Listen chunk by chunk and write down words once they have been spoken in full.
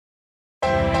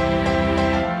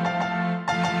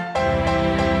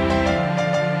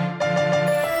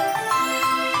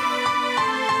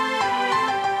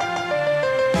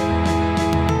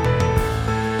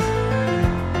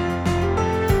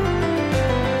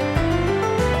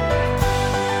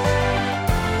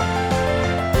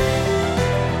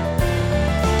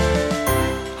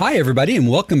Hi, everybody, and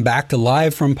welcome back to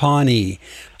Live from Pawnee.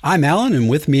 I'm Alan, and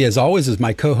with me, as always, is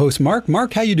my co-host, Mark.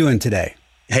 Mark, how you doing today?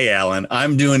 Hey, Alan.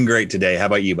 I'm doing great today. How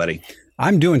about you, buddy?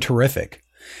 I'm doing terrific.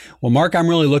 Well, Mark, I'm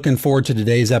really looking forward to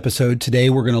today's episode. Today,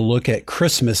 we're going to look at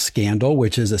Christmas Scandal,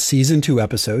 which is a season 2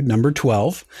 episode, number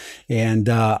 12. And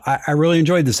I really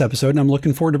enjoyed this episode, and I'm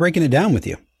looking forward to breaking it down with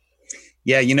you.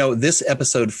 Yeah, you know, this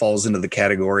episode falls into the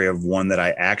category of one that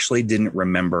I actually didn't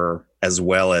remember as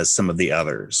well as some of the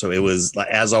others. So it was,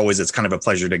 as always, it's kind of a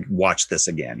pleasure to watch this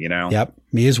again, you know? Yep,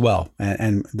 me as well.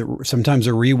 And sometimes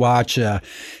a rewatch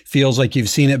feels like you've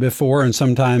seen it before, and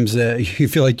sometimes you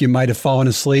feel like you might have fallen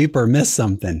asleep or missed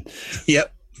something.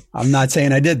 Yep. I'm not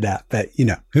saying I did that, but, you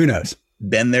know, who knows?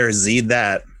 Been there, Z'd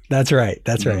that. That's right.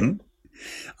 That's right. Mm-hmm.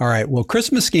 All right. Well,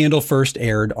 Christmas Scandal first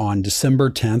aired on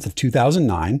December 10th of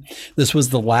 2009. This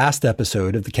was the last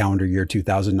episode of the calendar year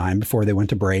 2009 before they went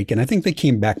to break. And I think they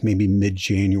came back maybe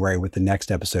mid-January with the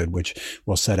next episode, which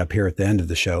we'll set up here at the end of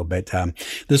the show. But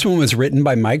this one was written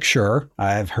by Mike Schur.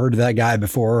 I've heard of that guy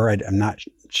before. I'm not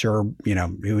sure, you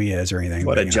know, who he is or anything.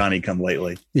 What a Johnny come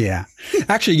lately. Yeah.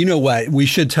 Actually, you know what? We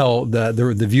should tell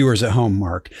the viewers at home,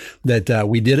 Mark, that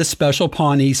we did a special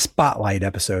Pawnee Spotlight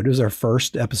episode. It was our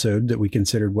first episode that we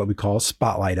considered what we call a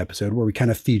Spotlight episode, where we kind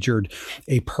of featured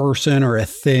a person or a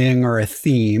thing or a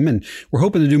theme. And we're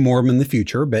hoping to do more of them in the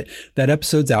future. But that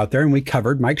episode's out there, and we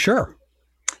covered Mike Schur.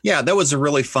 Yeah, that was a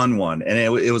really fun one. And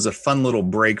it was a fun little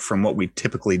break from what we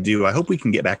typically do. I hope we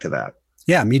can get back to that.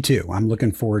 Yeah, me too. I'm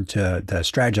looking forward to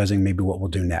strategizing maybe what we'll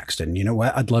do next. And you know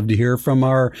what? I'd love to hear from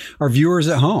our viewers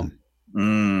at home.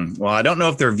 Well, I don't know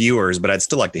if they're viewers, but I'd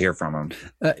still like to hear from them.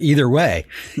 Either way.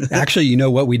 Actually, you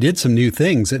know what? We did some new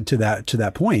things to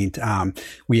that point.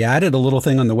 We added a little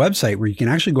thing on the website where you can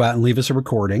actually go out and leave us a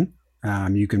recording.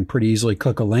 You can pretty easily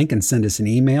click a link and send us an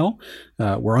email.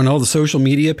 We're on all the social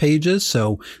media pages,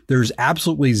 so there's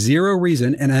absolutely zero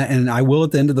reason. And I will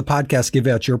at the end of the podcast give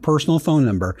out your personal phone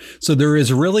number. So there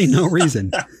is really no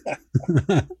reason. All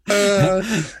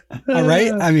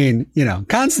right. I mean, you know,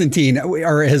 Constantine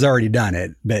has already done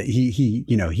it, but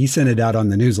he sent it out on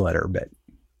the newsletter. But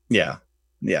yeah.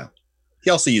 He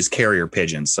also used carrier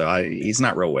pigeons, so he's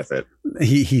not real with it.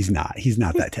 He's not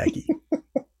that techie.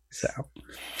 So,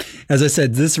 as I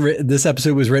said, this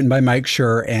episode was written by Mike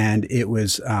Schur, and it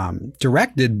was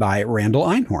directed by Randall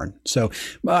Einhorn. So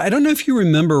I don't know if you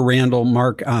remember Randall,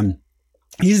 Mark.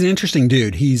 He's an interesting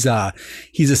dude. Primarily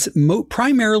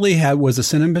was a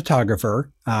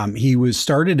cinematographer. He was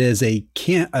started as a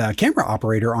camera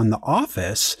operator on The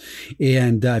Office.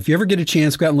 And if you ever get a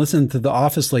chance, go out and listen to The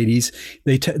Office ladies.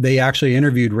 They actually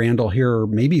interviewed Randall here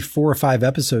maybe 4 or 5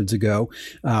 episodes ago.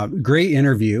 Great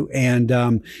interview. And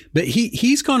but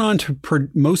he's gone on to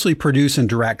mostly produce and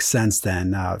direct since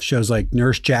then. Shows like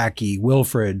Nurse Jackie,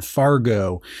 Wilfred,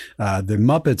 Fargo, the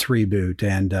Muppets reboot,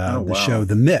 and the show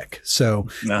The Mick. So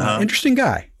interesting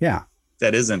guy. Yeah.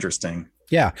 That is interesting.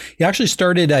 Yeah. He actually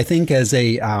started, I think, as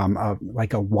a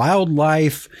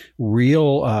wildlife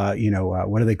real,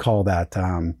 what do they call that?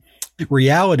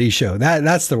 Reality show.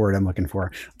 That's the word I'm looking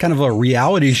for. Kind of a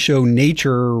reality show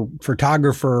nature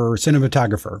photographer,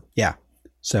 cinematographer. Yeah.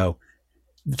 So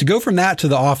to go from that to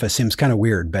The Office seems kind of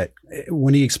weird, but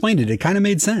when he explained it, it kind of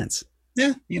made sense.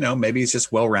 Yeah. You know, maybe he's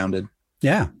just well-rounded.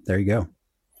 Yeah. There you go.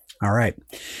 All right.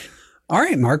 All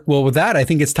right, Mark. Well, with that, I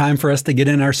think it's time for us to get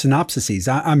in our synopsises.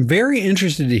 I'm very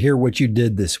interested to hear what you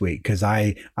did this week, because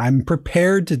I'm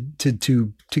prepared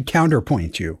to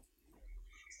counterpoint you.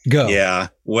 Go. Yeah.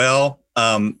 Well,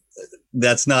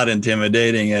 that's not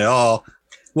intimidating at all.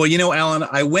 Well, you know, Alan,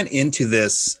 I went into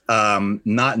this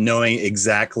not knowing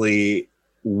exactly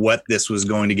what this was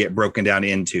going to get broken down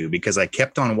into, because I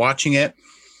kept on watching it.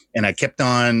 And I kept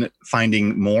on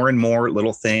finding more and more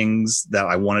little things that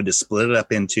I wanted to split it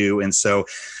up into. And so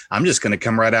I'm just going to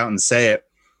come right out and say it.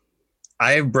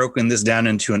 I have broken this down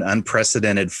into an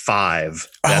unprecedented 5.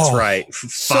 That's right.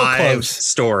 5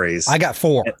 stories. I got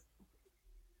 4.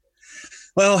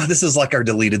 Well, this is like our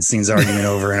deleted scenes argument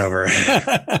over and over.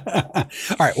 All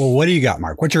right. Well, what do you got,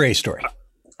 Mark? What's your A story?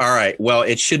 All right. Well,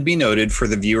 it should be noted for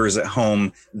the viewers at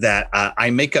home that I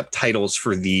make up titles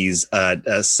for these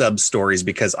sub stories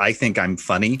because I think I'm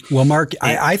funny. Well, Mark,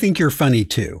 I think you're funny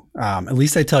too. At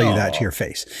least I tell you that to your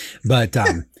face. But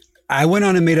I went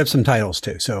on and made up some titles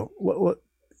too. So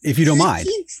if you don't mind.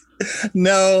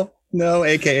 No,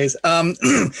 AKAs.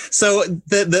 So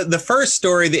the first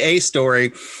story, the A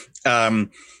story,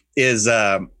 is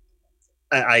I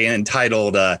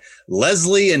entitled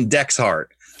Leslie and Dexhart.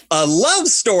 A love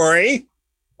story.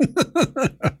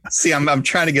 See, I'm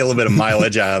trying to get a little bit of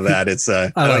mileage out of that. It's I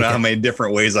don't know how many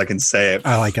different ways I can say it.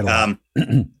 I like it a lot.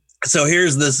 So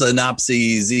here's the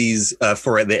synopses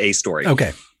for the A story.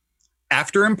 Okay.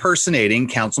 After impersonating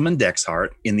Councilman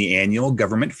Dexhart in the annual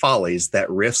Government Follies that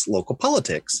riffs local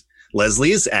politics,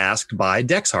 Leslie is asked by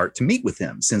Dexhart to meet with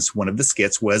him since one of the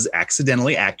skits was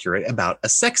accidentally accurate about a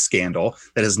sex scandal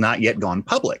that has not yet gone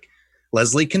public.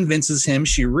 Leslie convinces him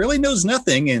she really knows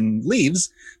nothing and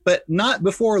leaves, but not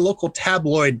before local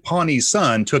tabloid Pawnee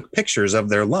Sun took pictures of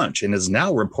their lunch and is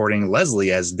now reporting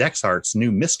Leslie as Dexhart's new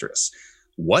mistress.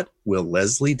 What will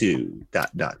Leslie do? ...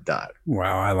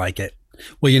 Wow, I like it.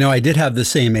 Well, I did have the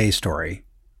same A story.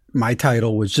 My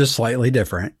title was just slightly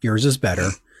different. Yours is better.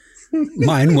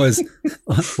 Mine was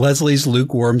Leslie's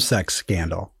lukewarm sex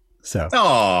scandal. So,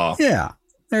 yeah,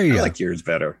 there you go. I like yours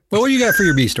better. Well, what do you got for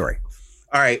your B story?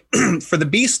 All right. For the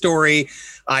B story,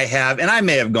 I have, and I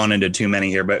may have gone into too many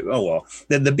here, but oh well.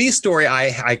 The B story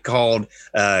I called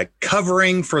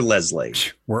Covering for Leslie.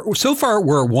 So far,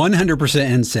 we're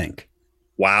 100% in sync.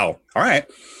 Wow. All right.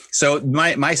 So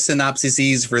my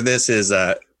synopsis for this is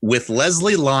with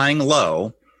Leslie lying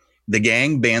low, the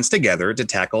gang bands together to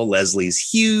tackle Leslie's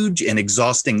huge and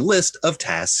exhausting list of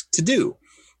tasks to do.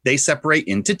 They separate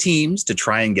into teams to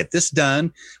try and get this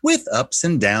done with ups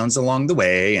and downs along the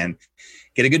way and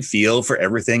get a good feel for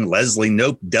everything Leslie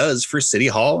Knope does for City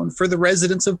Hall and for the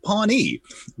residents of Pawnee.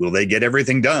 Will they get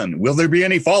everything done? Will there be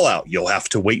any fallout? You'll have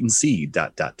to wait and see. ...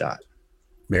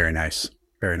 Very nice.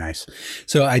 Very nice.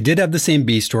 So I did have the same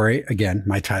B story. Again,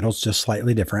 my title's just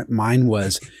slightly different. Mine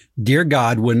was, Dear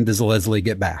God, when does Leslie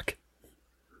get back?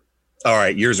 All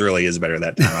right. Yours really is better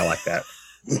that time. I like that.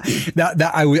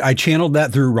 I channeled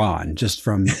that through Ron, just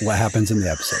from what happens in the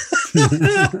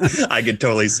episode. I could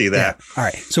totally see that. Yeah. All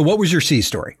right. So what was your C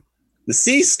story? The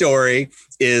C story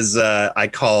is I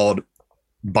called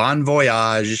Bon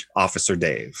Voyage, Officer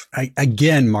Dave.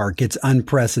 Again, Mark, it's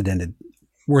unprecedented.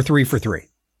 We're 3 for 3.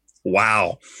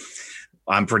 Wow.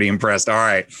 I'm pretty impressed. All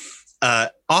right.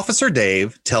 Officer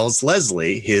Dave tells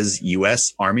Leslie his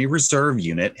U.S. Army Reserve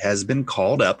unit has been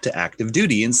called up to active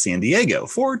duty in San Diego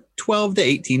for 12 to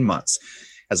 18 months.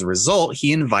 As a result,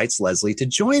 he invites Leslie to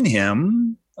join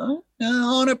him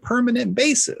on a permanent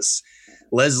basis.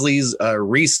 Leslie's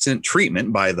recent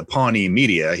treatment by the Pawnee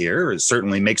media here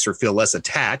certainly makes her feel less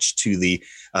attached to the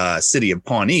city of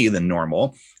Pawnee than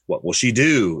normal. What will she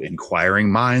do?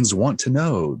 Inquiring minds want to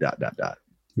know. ...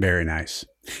 Very nice.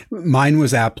 Mine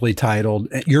was aptly titled.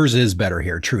 Yours is better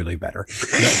here, truly better.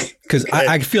 Because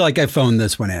I feel like I phoned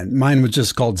this one in. Mine was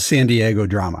just called San Diego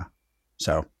Drama.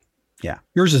 So, yeah,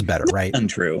 yours is better, right?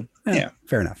 Untrue. Yeah.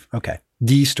 Fair enough. Okay.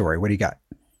 D story. What do you got?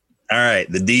 All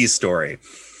right. The D story.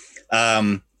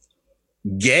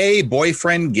 Gay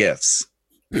boyfriend gifts.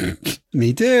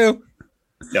 Me too.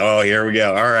 Oh, here we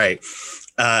go. All right.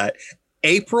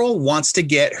 April wants to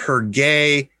get her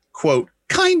gay, quote,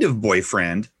 kind of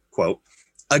boyfriend, quote,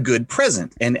 a good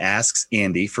present and asks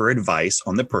Andy for advice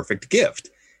on the perfect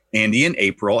gift. Andy and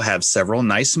April have several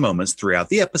nice moments throughout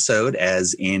the episode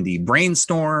as Andy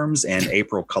brainstorms and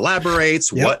April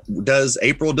collaborates. Yep. What does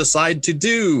April decide to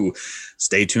do?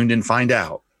 Stay tuned and find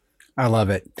out. I love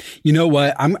it. You know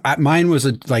what? Mine was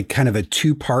kind of a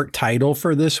 2-part title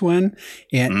for this one.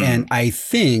 And I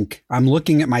think I'm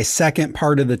looking at my second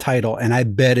part of the title and I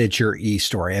bet it's your E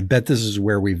story. I bet this is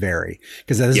where we vary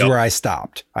because this is where I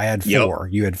stopped. I had 4,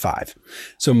 you had 5.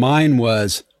 So mine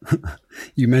was,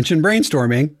 you mentioned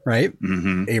brainstorming, right?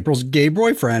 Mm-hmm. April's gay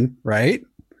boyfriend, right?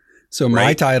 So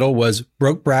my title was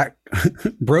Broke Back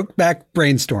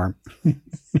Brainstorm. All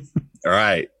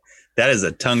right. That is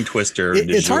a tongue twister.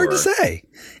 It's hard to say.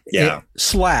 Yeah. /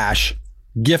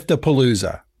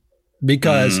 Giftapalooza,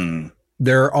 because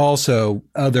there are also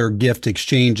other gift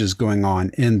exchanges going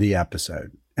on in the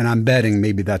episode. And I'm betting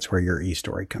maybe that's where your E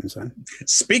story comes in.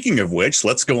 Speaking of which,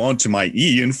 let's go on to my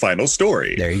E and final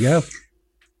story. There you go.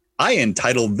 I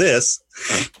entitled this.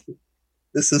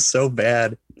 This is so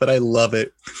bad, but I love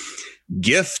it.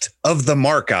 Gift of the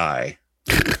Mark-Eye.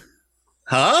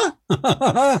 Huh?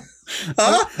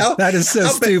 That is so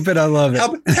stupid. I love it.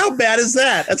 How bad is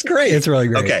that? That's great. It's really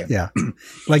great. Okay. Yeah.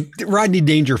 Like Rodney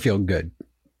Dangerfield good.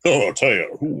 Oh, I'll tell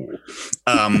you.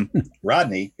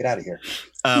 Rodney, get out of here.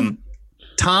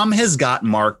 Tom has got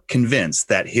Mark convinced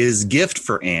that his gift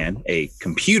for Anne, a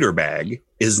computer bag,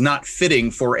 is not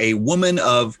fitting for a woman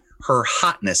of her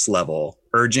hotness level,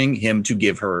 urging him to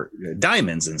give her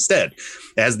diamonds instead.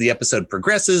 As the episode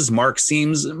progresses, Mark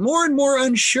seems more and more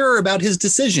unsure about his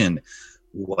decision.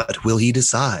 What will he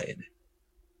decide?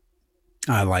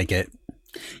 I like it.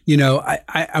 You know,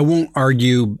 I won't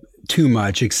argue too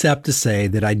much, except to say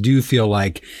that I do feel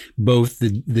like both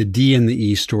the D and the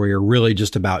E story are really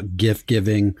just about gift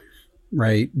giving,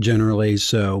 right? Generally.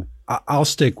 So I'll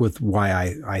stick with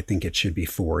why I think it should be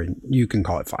 4 and you can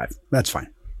call it 5. That's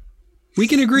fine. We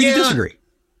can agree to disagree.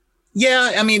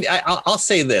 Yeah, I mean, I'll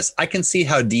say this. I can see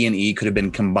how D and E could have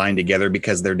been combined together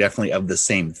because they're definitely of the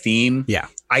same theme. Yeah.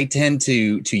 I tend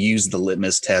to use the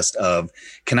litmus test of,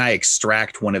 can I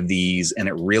extract one of these and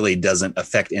it really doesn't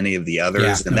affect any of the others?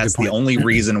 Yeah, and that's the only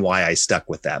reason why I stuck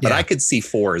with that. But I could see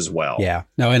 4 as well. Yeah,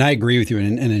 no, and I agree with you.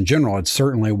 And in general, it's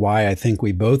certainly why I think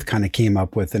we both kind of came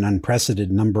up with an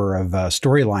unprecedented number of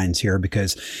storylines here,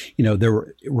 because, you know, there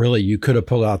were really, you could have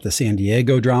pulled out the San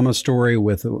Diego drama story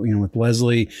with, you know, with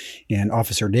Leslie and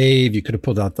Officer Dave. You could have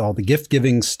pulled out all the gift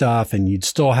giving stuff, and you'd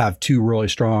still have 2 really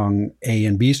strong A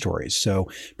and B stories. So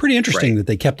pretty interesting that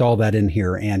they kept all that in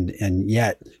here and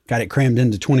yet got it crammed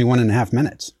into 21 and a half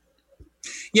minutes.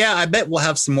 Yeah, I bet we'll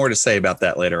have some more to say about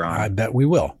that later on. I bet we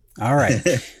will. All right.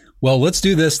 Well, let's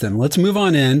do this then. Let's move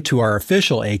on into our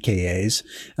official AKAs.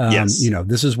 Yes. You know,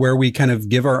 this is where we kind of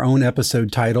give our own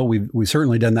episode title. We've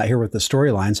certainly done that here with the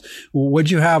storylines.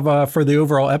 What'd you have for the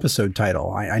overall episode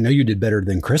title? I know you did better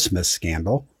than Christmas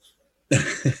Scandal.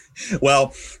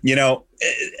 Well, you know,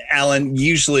 Alan,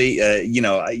 usually, you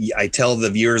know, I tell the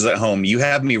viewers at home, you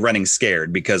have me running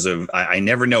scared because of I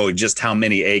never know just how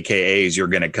many AKAs you're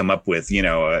going to come up with, you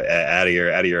know, out of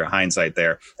your hindsight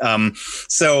there.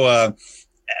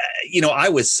 You know, I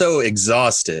was so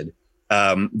exhausted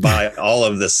by all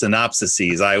of the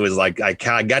synopsises. I was like, I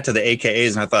got to the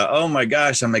AKAs and I thought, oh my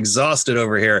gosh, I'm exhausted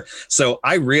over here. So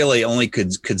I really only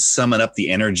could summon up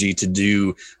the energy to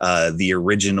do the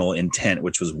original intent,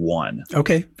 which was 1.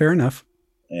 Okay, fair enough.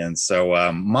 And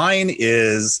so mine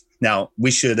is, now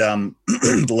we should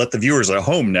let the viewers at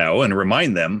home know and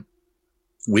remind them,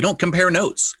 we don't compare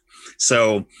notes.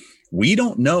 So we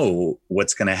don't know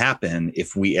what's going to happen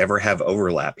if we ever have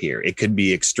overlap here. It could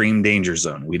be extreme danger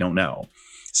zone. We don't know.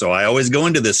 So I always go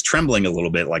into this trembling a little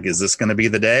bit, like, is this going to be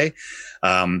the day?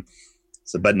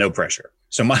 But no pressure.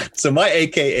 So my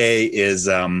AKA is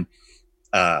a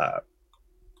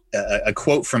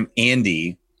quote from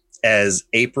Andy as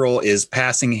April is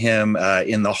passing him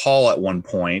in the hall at one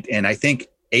point. And I think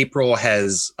April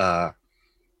has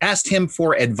asked him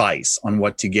for advice on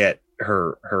what to get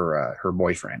her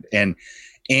boyfriend, and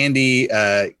Andy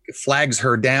flags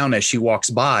her down as she walks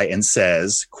by and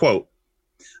says, quote,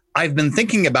 "I've been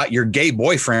thinking about your gay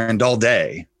boyfriend all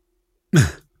day."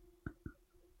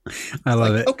 I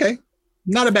love it. Okay,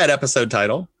 not a bad episode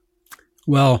title.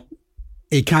 Well,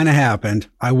 it kind of happened.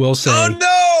 I will say. Oh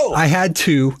no! I had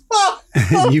 2.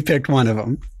 You picked one of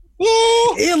them.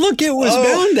 Look, it was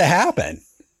bound to happen.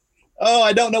 Oh,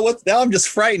 I don't know now I'm just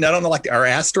frightened. I don't know, like, are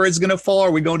asteroids going to fall? Are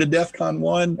we going to DEFCON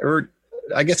 1? Or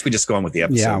I guess we just go on with the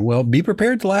episode. Yeah, well, be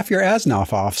prepared to laugh your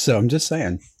Aznov off. So I'm just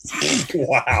saying.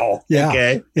 Wow. Yeah.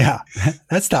 Okay. Yeah.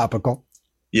 That's topical.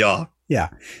 Yeah. Yeah.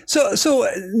 So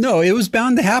no, it was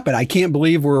bound to happen. I can't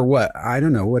believe we're I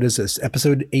don't know. What is this?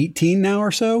 Episode 18 now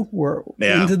or so? We're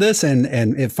into this and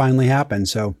it finally happened.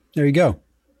 So there you go.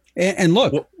 And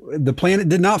look, the planet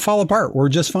did not fall apart. We're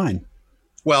just fine.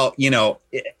 Well, you know,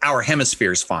 our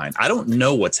hemisphere is fine. I don't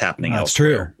know what's happening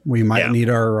elsewhere. That's true. We might need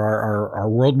our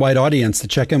worldwide audience to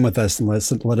check in with us and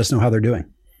let us know how they're doing.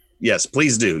 Yes,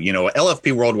 please do. You know,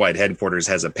 LFP Worldwide Headquarters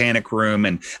has a panic room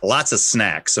and lots of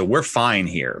snacks. So we're fine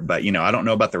here. But, you know, I don't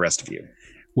know about the rest of you.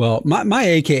 Well, my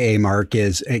AKA, Mark,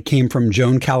 it came from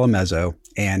Joan Calamezzo.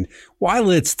 And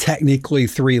while it's technically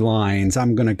 3 lines,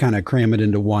 I'm going to kind of cram it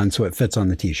into 1 so it fits on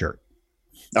the T-shirt.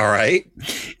 All right.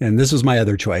 And this was my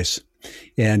other choice.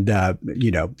 And, you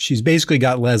know, she's basically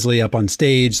got Leslie up on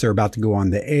stage. They're about to go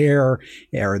on the air,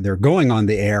 or they're going on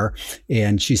the air.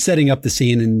 And she's setting up the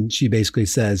scene. And she basically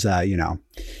says, you know,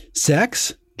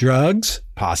 sex, drugs,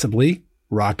 possibly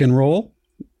rock and roll.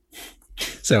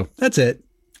 So that's it.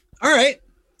 All right.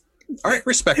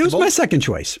 Respectable. It was my second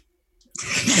choice.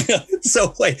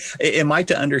 So wait, am I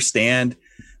to understand?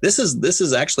 This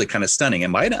is actually kind of stunning.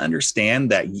 Am I to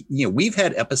understand that, you know, we've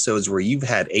had episodes where you've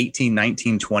had 18,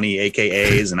 19, 20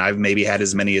 AKAs, and I've maybe had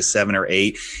as many as 7 or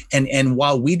 8. And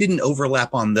while we didn't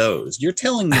overlap on those, you're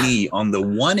telling me on the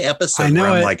one episode where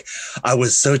I'm like, I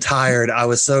was so tired. I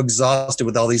was so exhausted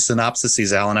with all these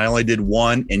synopsises, Alan. I only did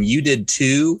 1 and you did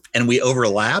 2 and we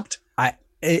overlapped.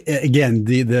 Again,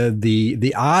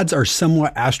 the odds are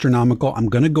somewhat astronomical. I'm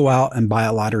going to go out and buy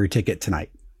a lottery ticket tonight.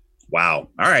 Wow.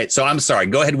 All right. So I'm sorry.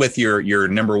 Go ahead with your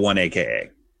number 1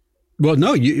 AKA. Well,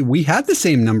 no, we had the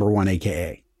same number 1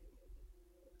 AKA.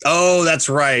 Oh, that's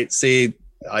right. See,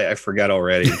 I forgot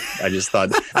already. I just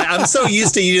thought I'm so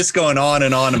used to you just going on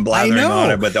and blathering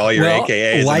on it with all your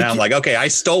AKAs. And now I'm like, okay, I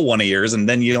stole one of yours and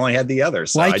then you only had the other.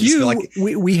 So like I just feel like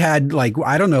we had, like,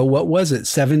 I don't know, what was it?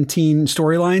 17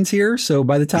 storylines here. So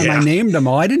by the time I named them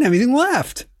all, I didn't have anything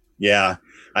left. Yeah.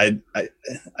 I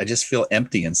just feel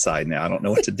empty inside now. I don't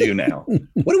know what to do now.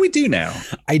 What do we do now?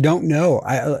 I don't know.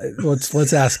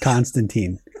 Let's ask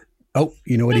Constantine. Oh,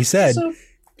 you know what he said?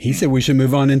 He said we should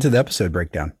move on into the episode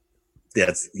breakdown.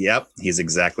 Yep. He's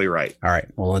exactly right. All right.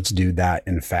 Well, let's do that.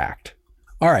 In fact.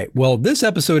 All right. Well, this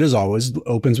episode, as always,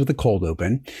 opens with a cold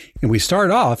open, and we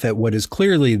start off at what is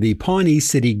clearly the Pawnee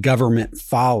City government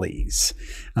follies.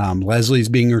 Leslie's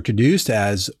being introduced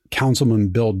as Councilman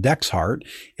Bill Dexhart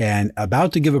and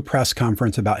about to give a press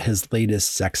conference about his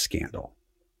latest sex scandal.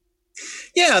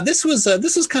 Yeah, this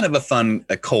was kind of a fun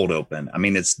cold open. I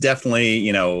mean, it's definitely,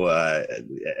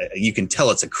 you can tell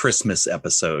it's a Christmas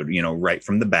episode, right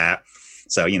from the bat.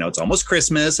 So, it's almost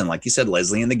Christmas. And like you said,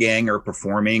 Leslie and the gang are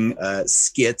performing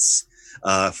skits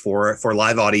for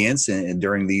live audience and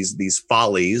during these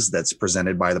follies that's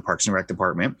presented by the Parks and Rec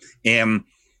department. And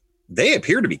they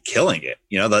appear to be killing it.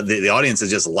 The audience is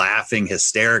just laughing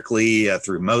hysterically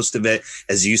through most of it.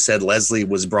 As you said, Leslie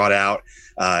was brought out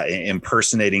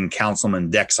impersonating Councilman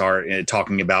Dexhart,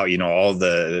 talking about, all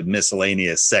the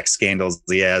miscellaneous sex scandals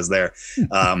he has there.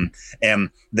 And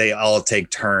they all take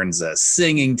turns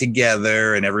singing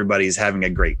together, and everybody's having a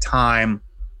great time.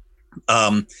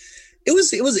 So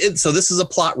this is a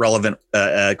plot relevant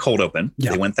cold open.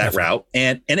 Yeah, they went that route,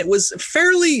 and it was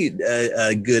fairly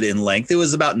good in length. It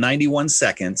was about 91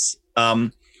 seconds.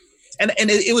 And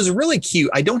it was really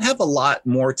cute. I don't have a lot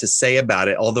more to say about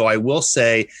it, although I will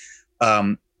say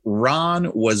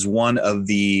Ron was one of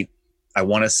the, I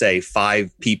want to say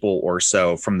 5 people or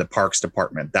so from the Parks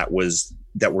Department that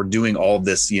were doing all of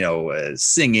this,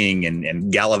 singing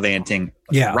and gallivanting.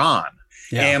 Yeah. Ron.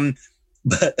 Yeah.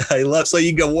 But I love, so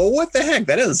you go, well, what the heck?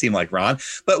 That doesn't seem like Ron.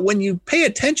 But when you pay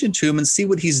attention to him and see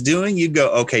what he's doing, you go,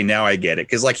 okay, now I get it.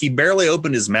 Because he barely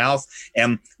opened his mouth.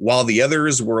 And while the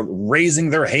others were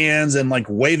raising their hands and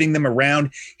waving them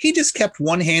around, he just kept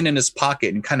one hand in his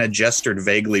pocket and kind of gestured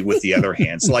vaguely with the other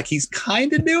hand. So he's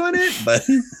kind of doing it. But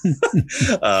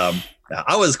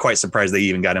I was quite surprised they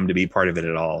even got him to be part of it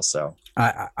at all. So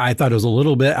I thought it was a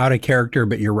little bit out of character,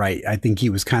 but you're right. I think he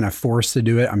was kind of forced to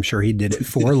do it. I'm sure he did it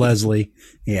for Leslie,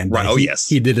 and right. Yes,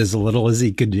 he did as little as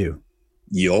he could do.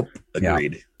 Yup,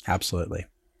 agreed. Yeah, absolutely.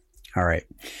 All right.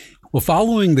 Well,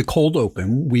 following the cold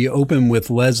open, we open with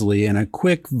Leslie and a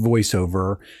quick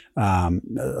voiceover, a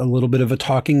little bit of a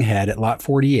talking head at Lot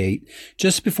 48,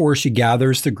 just before she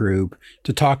gathers the group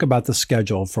to talk about the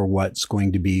schedule for what's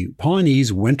going to be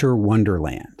Pawnee's Winter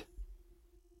Wonderland.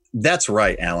 That's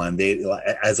right, Alan.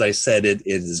 As I said, it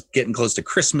is getting close to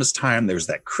Christmas time. There's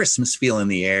that Christmas feel in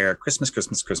the air, Christmas.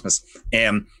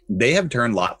 And they have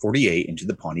turned Lot 48 into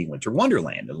the Pawnee Winter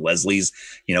Wonderland. And Leslie's,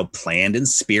 planned and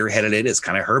spearheaded it as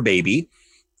kind of her baby.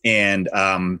 And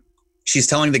she's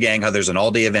telling the gang how there's an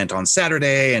all-day event on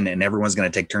Saturday and everyone's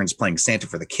going to take turns playing Santa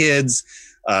for the kids,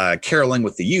 caroling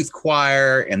with the youth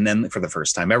choir. And then for the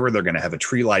first time ever, they're going to have a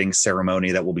tree lighting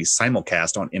ceremony that will be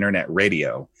simulcast on internet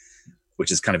radio,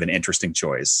 which is kind of an interesting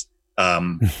choice.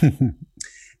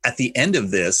 At the end of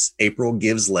this, April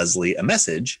gives Leslie a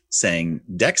message saying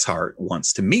Dexhart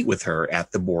wants to meet with her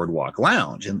at the Boardwalk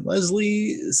Lounge. And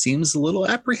Leslie seems a little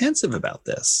apprehensive about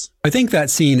this. I think that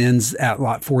scene ends at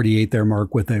Lot 48 there,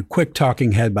 Mark, with a quick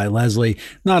talking head by Leslie.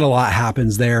 Not a lot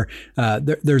happens there.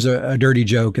 There's a dirty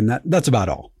joke, and that's about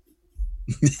all.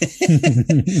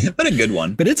 But a good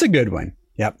one. But it's a good one.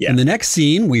 Yep. Yeah. In the next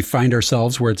scene, we find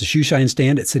ourselves where it's a shoe shine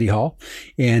stand at City Hall,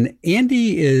 and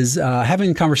Andy is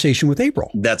having a conversation with April.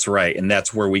 That's right. And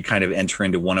that's where we kind of enter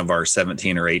into one of our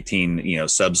 17 or 18,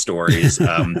 sub stories.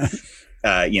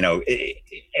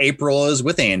 April is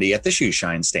with Andy at the shoe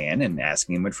shine stand and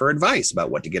asking him for advice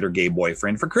about what to get her gay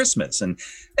boyfriend for Christmas. And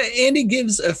Andy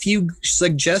gives a few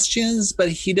suggestions, but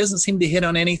he doesn't seem to hit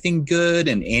on anything good.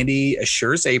 And Andy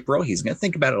assures April he's going to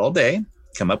think about it all day,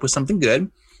 come up with something good.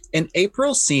 And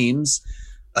April seems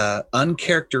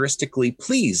uncharacteristically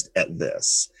pleased at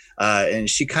this. And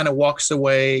she kind of walks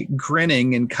away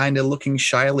grinning and kind of looking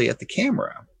shyly at the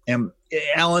camera. And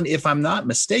Alan, if I'm not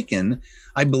mistaken,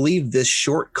 I believe this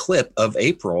short clip of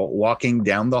April walking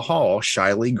down the hall,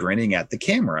 shyly grinning at the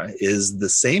camera, is the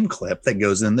same clip that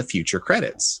goes in the future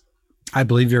credits. I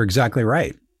believe you're exactly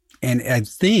right. And I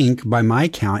think by my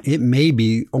count, it may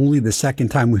be only the second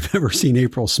time we've ever seen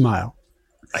April smile.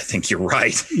 I think you're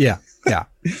right. Yeah.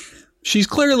 She's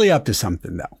clearly up to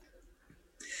something, though.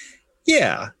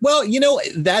 Yeah. Well,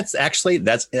 that's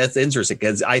interesting,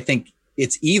 because I think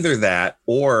it's either that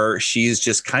or she's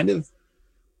just kind of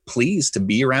pleased to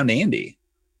be around Andy.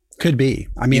 Could be.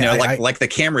 I mean, like the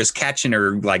camera's catching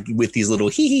her with these little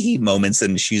hee moments,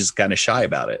 and she's kind of shy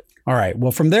about it. All right.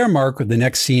 Well, from there, Mark, the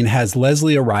next scene has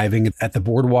Leslie arriving at the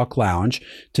Boardwalk Lounge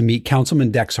to meet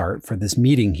Councilman Dexhart for this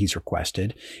meeting he's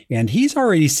requested. And he's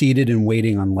already seated and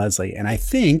waiting on Leslie. And I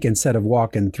think instead of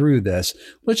walking through this,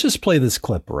 let's just play this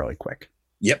clip really quick.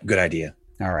 Yep. Good idea.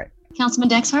 All right. Councilman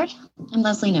Dexhart, I'm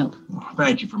Leslie Knope.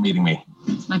 Thank you for meeting me.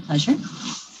 It's my pleasure.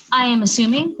 I am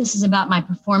assuming this is about my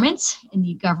performance in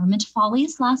the government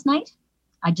follies last night.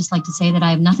 I'd just like to say that I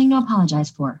have nothing to apologize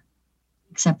for,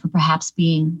 except for perhaps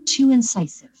being too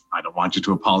incisive. I don't want you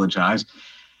to apologize.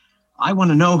 I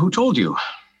want to know who told you.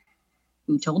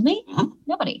 Who told me? Mhm.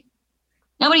 Nobody.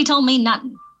 Nobody told me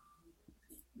nothing.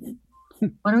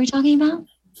 What are we talking about?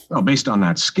 Well, based on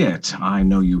that skit, I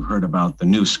know you heard about the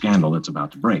new scandal that's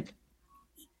about to break.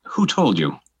 Who told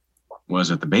you?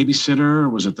 Was it the babysitter?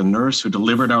 Was it the nurse who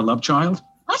delivered our love child?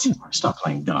 What? Stop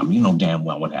playing dumb. You know damn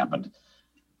well what happened.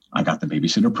 I got the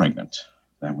babysitter pregnant.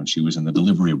 Then when she was in the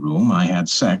delivery room, I had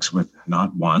sex with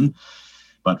not one,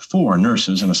 but 4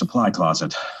 nurses in a supply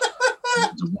closet.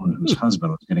 The one whose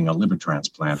husband was getting a liver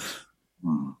transplant.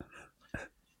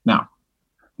 Now,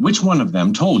 which one of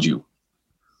them told you?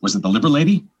 Was it the liver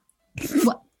lady?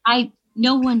 What? I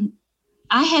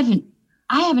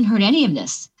haven't heard any of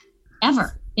this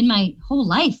ever in my whole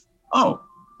life. Oh,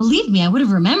 Believe me, I would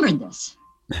have remembered this.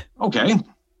 okay.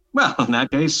 Well, in that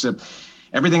case,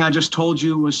 everything I just told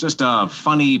you was just a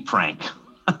funny prank.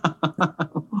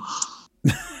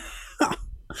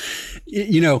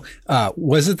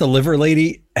 Was it the liver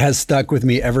lady has stuck with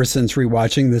me ever since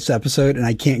rewatching this episode, and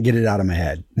I can't get it out of my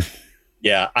head.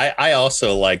 Yeah, I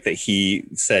also like that he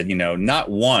said, not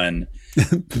one,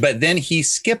 but then he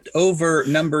skipped over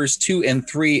numbers 2 and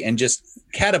 3 and just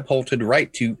catapulted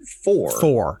right to 4.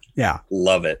 4. Yeah.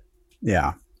 Love it.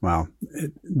 Yeah. Well,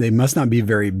 they must not be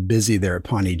very busy there at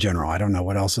Pawnee General. I don't know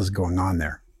what else is going on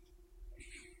there.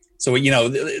 So,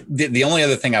 the only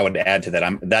other thing I would add to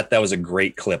that, that was a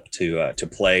great clip to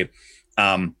play.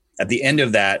 At the end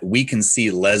of that, we can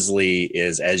see Leslie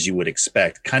is, as you would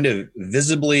expect, kind of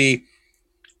visibly,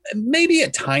 maybe a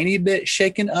tiny bit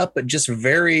shaken up, but just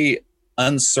very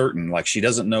uncertain. Like she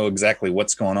doesn't know exactly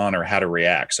what's going on or how to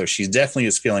react. So she definitely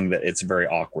is feeling that it's very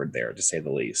awkward there, to say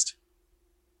the least.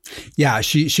 Yeah,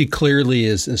 she clearly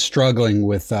is struggling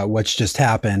with what's just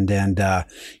happened. And, I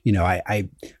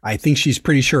think she's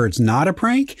pretty sure it's not a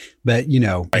prank, but,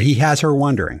 he has her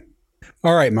wondering.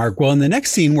 All right, Mark. Well, in the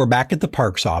next scene, we're back at the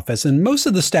parks office, and most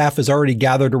of the staff is already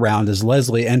gathered around as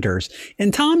Leslie enters.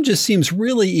 And Tom just seems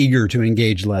really eager to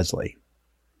engage Leslie.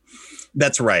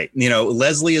 That's right.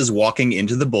 Leslie is walking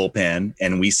into the bullpen,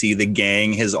 and we see the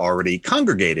gang has already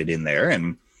congregated in there.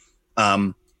 And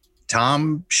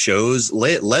Tom shows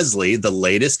Leslie the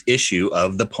latest issue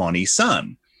of the Pawnee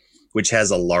Sun, which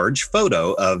has a large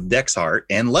photo of Dexhart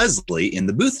and Leslie in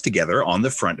the booth together on the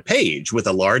front page with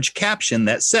a large caption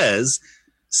that says,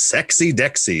 "Sexy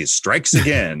Dexy strikes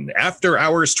again, after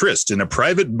hours tryst in a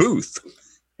private booth."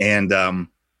 And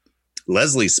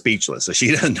Leslie's speechless. So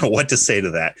she doesn't know what to say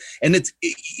to that. And it's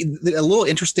a little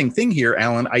interesting thing here,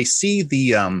 Alan. I see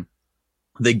the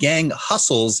gang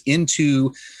hustles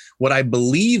into what I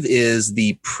believe is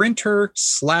the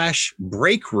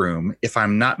printer/break room, if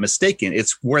I'm not mistaken.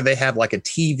 It's where they have like a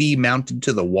TV mounted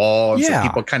to the wall. And so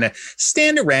people kind of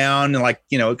stand around and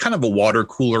kind of a water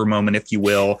cooler moment, if you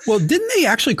will. Well, didn't they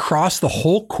actually cross the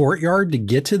whole courtyard to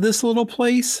get to this little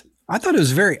place? I thought it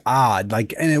was very odd.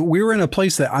 And we were in a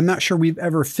place that I'm not sure we've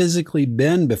ever physically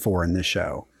been before in this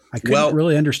show. I couldn't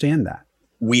really understand that.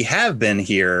 We have been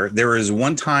here. There was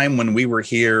one time when we were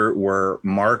here where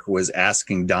Mark was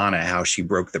asking Donna how she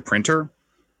broke the printer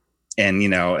and,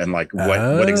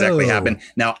 what exactly happened.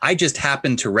 Now, I just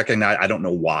happened to recognize, I don't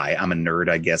know why, I'm a nerd,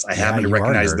 I guess. I happen to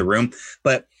recognize the room.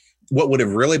 But what would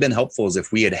have really been helpful is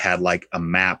if we had like a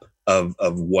map of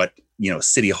what,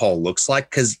 City Hall looks like.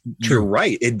 Because you're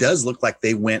right. It does look like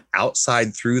they went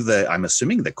outside through I'm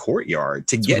assuming the courtyard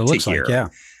to get to here. Yeah.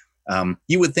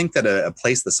 You would think that a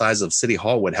place the size of City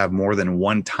Hall would have more than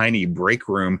one tiny break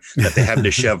room that they have to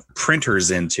shove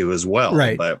printers into as well.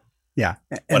 Right. But yeah.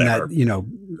 Whatever. And that,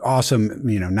 awesome,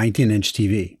 19-inch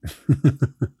TV.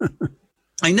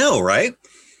 I know, right?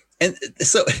 And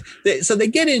so they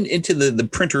get into the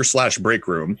printer/break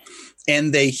room,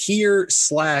 and they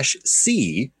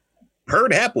hear/see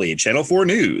heard happily Channel 4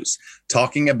 News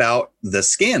talking about the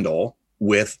scandal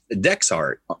with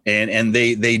Dexhart, and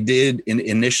they did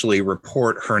initially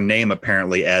report her name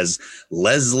apparently as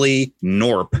Leslie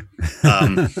Knope,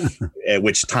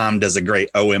 which Tom does a great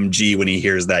OMG when he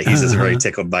hears that. He's just very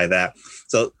tickled by that.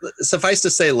 So suffice to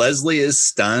say, Leslie is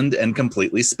stunned and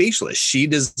completely speechless. She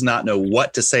does not know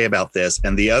what to say about this,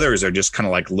 and the others are just kind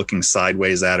of like looking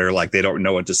sideways at her, like they don't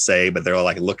know what to say, but they're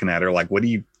like looking at her like, what are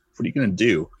you What are you going to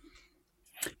do?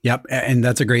 Yep. And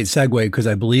that's a great segue because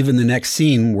I believe in the next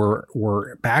scene,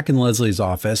 we're back in Leslie's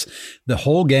office. The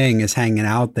whole gang is hanging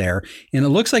out there and it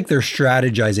looks like they're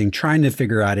strategizing, trying to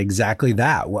figure out exactly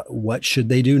that. What should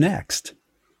they do next?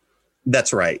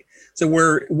 That's right. So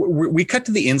we cut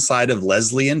to the inside of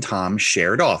Leslie and Tom's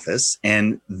shared office,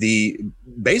 and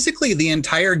basically the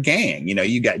entire gang.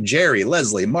 You got Jerry,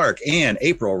 Leslie, Mark, Ann,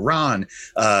 April, Ron,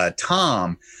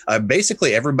 Tom.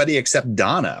 Basically everybody except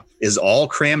Donna is all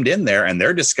crammed in there, and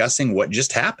they're discussing what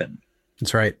just happened.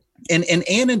 That's right. And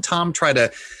Ann and Tom try to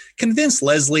convince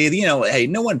Leslie, hey,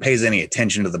 no one pays any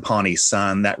attention to the Pawnee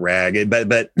Sun, that rag.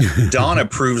 But Donna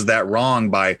proves that wrong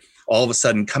by all of a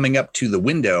sudden coming up to the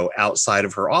window outside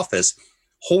of her office,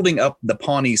 holding up the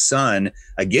Pawnee Sun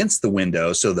against the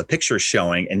window so the picture's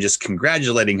showing, and just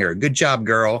congratulating her. Good job,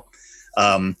 girl.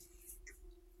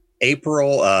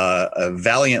 April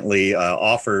valiantly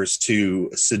offers to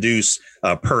seduce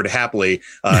Perd happily,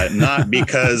 not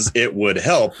because it would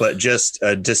help, but just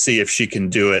to see if she can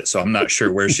do it. So I'm not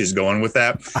sure where she's going with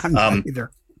that. I'm not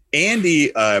either.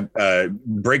 Andy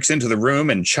breaks into the room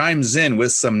and chimes in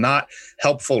with some not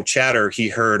helpful chatter he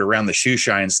heard around the shoe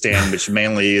shine stand, which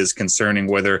mainly is concerning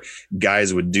whether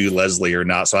guys would do Leslie or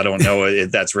not. So I don't know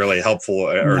if that's really helpful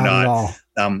or not.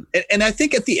 And I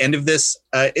think at the end of this,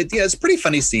 it's a pretty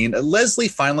funny scene. Leslie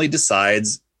finally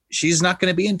decides she's not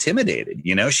going to be intimidated.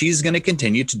 She's going to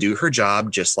continue to do her job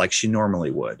just like she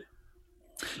normally would.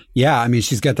 Yeah, I mean,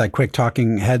 she's got that quick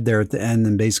talking head there at the end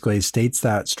and basically states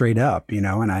that straight up, and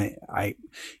I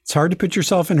it's hard to put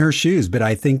yourself in her shoes, but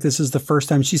I think this is the first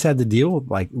time she's had to deal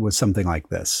with something like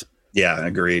this. Yeah,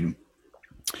 agreed.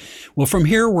 Well, from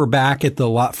here, we're back at the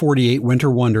Lot 48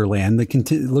 Winter Wonderland.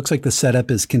 It looks like the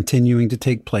setup is continuing to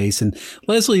take place, and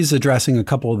Leslie's addressing a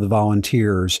couple of the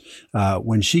volunteers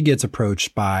when she gets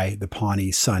approached by the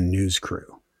Pawnee Sun news crew.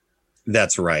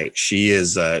 That's right. She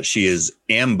is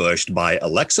ambushed by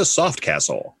Alexa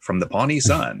Softcastle from the Pawnee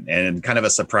Sun, and kind of a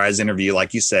surprise interview,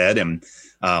 like you said, and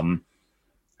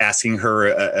asking her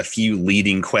a few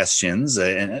leading questions.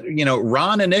 And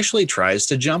Ron initially tries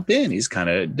to jump in. He's kind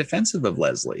of defensive of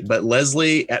Leslie, but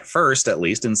Leslie, at first, at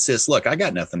least, insists, "Look, I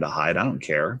got nothing to hide. I don't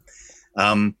care."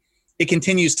 It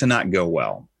continues to not go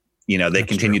well. They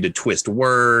continue to twist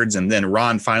words, and then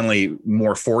Ron finally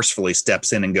more forcefully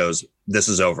steps in and goes, "This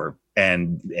is over."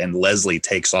 And Leslie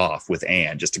takes off with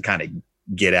Ann just to kind of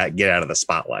get out of the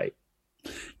spotlight.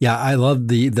 Yeah, I love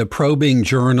the probing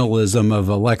journalism of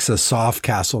Alexa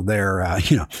Softcastle there.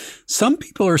 Some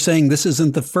people are saying this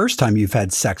isn't the first time you've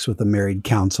had sex with a married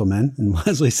councilman. And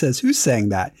Leslie says, "Who's saying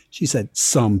that?" She said,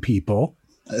 "Some people."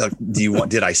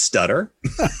 Did I stutter?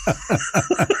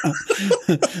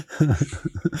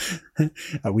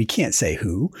 We can't say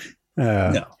who.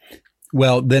 No.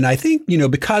 Well, then I think,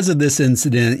 because of this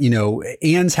incident,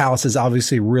 Ann's house is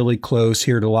obviously really close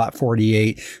here to Lot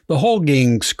 48. The whole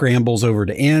gang scrambles over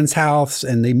to Ann's house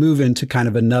and they move into kind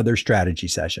of another strategy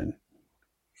session.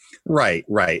 Right.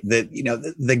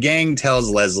 The gang tells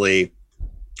Leslie,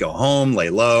 go home, lay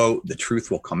low, the truth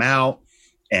will come out.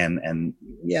 And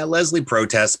Leslie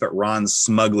protests, but Ron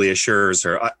smugly assures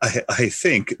her, I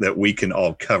think that we can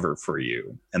all cover for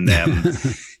you. And then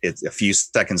it's a few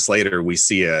seconds later, we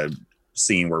see a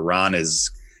scene where Ron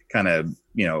is kind of,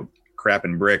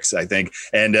 crapping bricks, I think.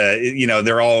 And,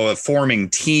 they're all forming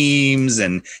teams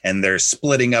and they're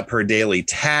splitting up her daily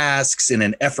tasks in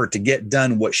an effort to get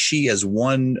done what she as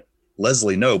one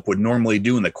Leslie Knope would normally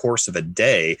do in the course of a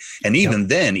day. And even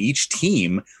then, each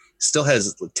team still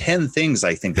has 10 things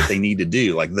I think that they need to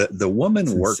do. Like the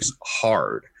woman works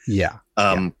hard. Yeah.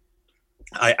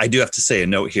 I do have to say a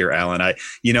note here, Alan.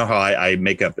 How I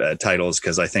make up titles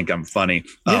because I think I'm funny.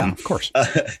 Yeah, of course.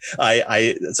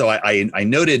 I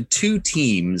noted two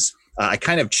teams. I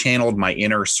kind of channeled my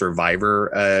inner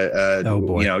Survivor,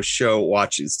 show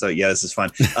watching. So yeah, this is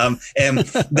fun.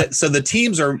 So the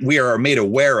teams we are made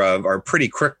aware of are pretty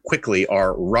quickly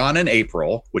are Ron and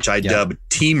April, which I dubbed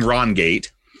Team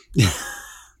Rongate.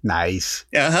 Nice.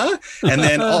 And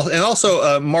then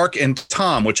also Mark and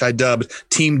Tom, which I dubbed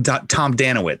Team Tom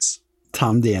Danowitz.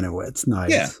 Tom Danowitz.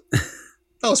 Nice. Yeah.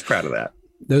 I was proud of that.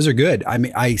 Those are good. I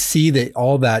mean, I see that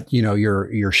all that,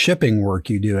 your shipping work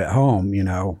you do at home,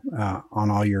 on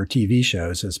all your TV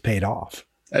shows has paid off.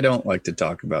 I don't like to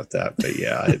talk about that, but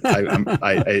yeah,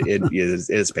 it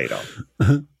is paid off.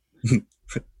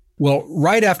 Well,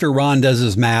 right after Ron does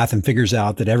his math and figures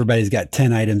out that everybody's got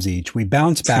 10 items each, we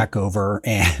bounce back over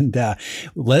and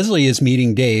Leslie is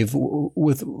meeting Dave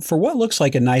for what looks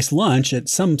like a nice lunch at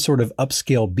some sort of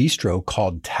upscale bistro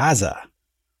called Taza.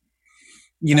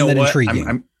 You know what?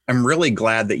 Intriguing. I'm really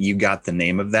glad that you got the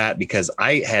name of that, because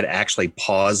I had actually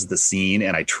paused the scene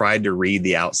and I tried to read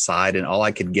the outside and all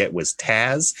I could get was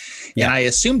Taz. Yeah. And I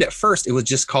assumed at first it was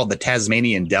just called the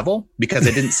Tasmanian Devil because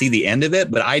I didn't see the end of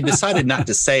it, but I decided not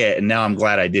to say it. And now I'm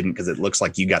glad I didn't, because it looks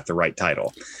like you got the right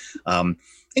title. And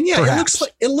yeah,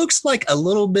 it looks like a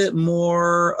little bit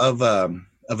more of an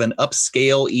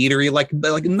upscale eatery, like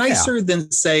nicer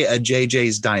than, say, a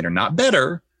JJ's Diner. Not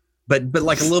better, but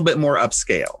like a little bit more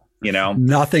upscale. You know,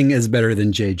 nothing is better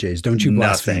than JJ's. Don't you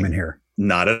blaspheme in here?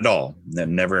 Not at all.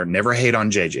 Never hate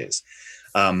on JJ's.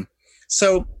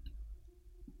 So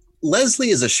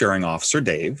Leslie is assuring Officer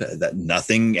Dave that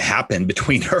nothing happened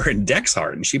between her and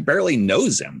Dexhart, and she barely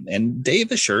knows him. And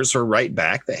Dave assures her right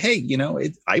back that, hey, you know,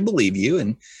 I believe you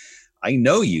and I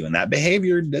know you, and that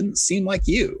behavior doesn't seem like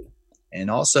you. And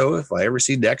also, if I ever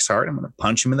see Dexhart, I'm going to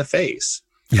punch him in the face.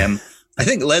 And I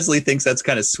think Leslie thinks that's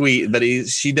kind of sweet, but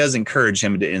she does encourage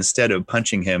him to, instead of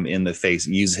punching him in the face,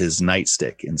 use his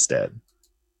nightstick instead.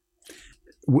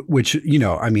 Which, you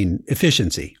know, I mean,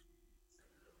 efficiency.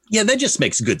 Yeah, that just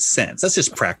makes good sense. That's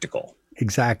just practical.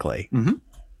 Exactly. Mm-hmm.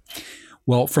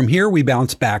 Well, from here we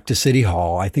bounce back to City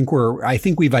Hall. I think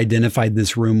we've identified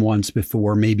this room once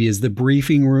before, maybe as the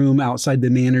briefing room outside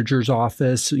the manager's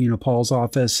office, you know, Paul's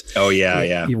office. Oh,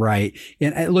 yeah. Right.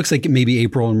 And it looks like maybe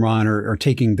April and Ron are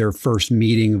taking their first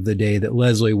meeting of the day that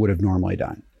Leslie would have normally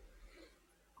done.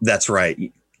 That's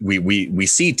right. We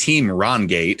see Team Ron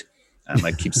Gate.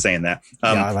 I keep saying that.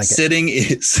 I like sitting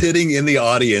in the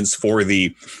audience for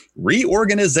the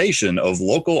reorganization of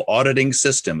local auditing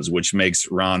systems, which makes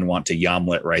Ron want to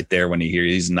yomlet right there when he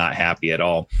hears he's not happy at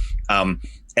all.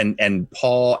 And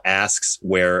Paul asks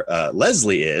where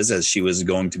Leslie is, as she was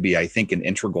going to be, I think, an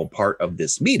integral part of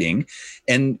this meeting.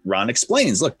 And Ron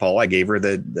explains, look, Paul, I gave her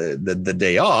the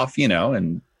day off, you know,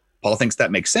 and Paul thinks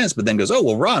that makes sense, but then goes, oh,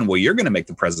 well, Ron, you're going to make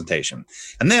the presentation.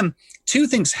 And then two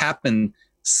things happen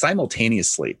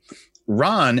simultaneously.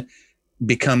 Ron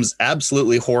becomes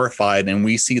absolutely horrified, and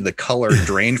we see the color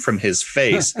drain from his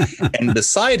face. And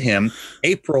beside him,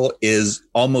 April is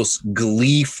almost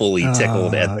gleefully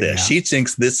tickled at this. Yeah. She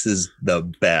thinks this is the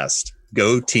best.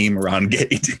 Go Team Ron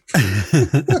Gate.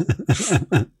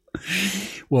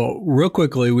 Well, real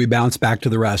quickly, we bounce back to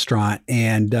the restaurant,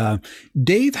 and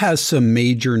Dave has some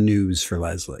major news for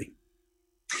Leslie.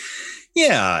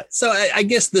 Yeah. So I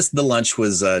guess the lunch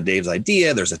was Dave's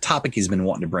idea. There's a topic he's been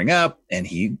wanting to bring up, and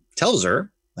he tells her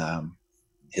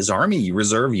his Army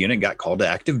Reserve unit got called to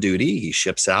active duty. He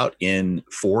ships out in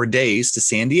 4 days to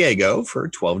San Diego for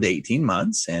 12 to 18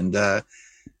 months. And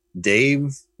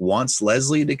Dave wants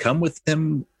Leslie to come with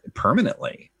him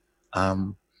permanently.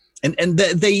 And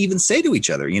they even say to each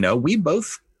other, you know, we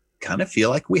both kind of feel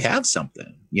like we have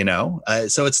something, you know,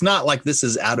 so it's not like this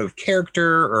is out of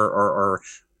character or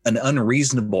an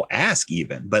unreasonable ask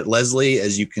even, but Leslie,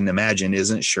 as you can imagine,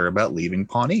 isn't sure about leaving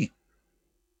Pawnee.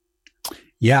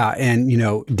 Yeah. And, you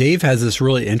know, Dave has this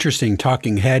really interesting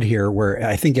talking head here where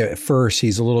I think at first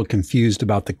he's a little confused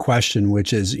about the question,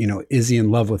 which is, you know, is he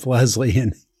in love with Leslie?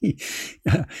 And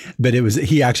but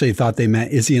he actually thought they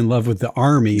meant, is he in love with the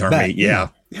Army? But, yeah.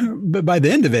 You know, but by the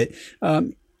end of it, I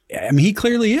mean, he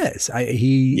clearly is.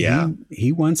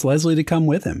 He wants Leslie to come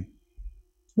with him.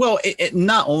 Well, it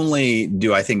not only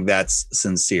do I think that's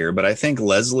sincere, but I think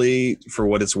Leslie, for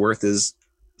what it's worth, is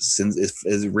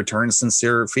returns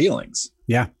sincere feelings.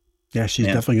 Yeah. She's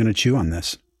definitely going to chew on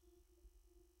this.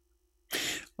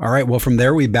 All right. Well, from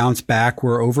there we bounce back.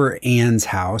 We're over at Anne's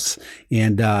house,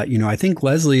 and you know, I think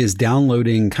Leslie is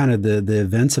downloading kind of the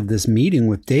events of this meeting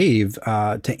with Dave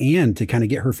to Anne to kind of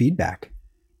get her feedback.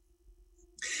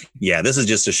 Yeah, this is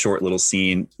just a short little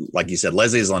scene. Like you said,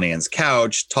 Leslie is on Anne's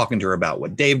couch talking to her about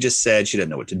what Dave just said. She doesn't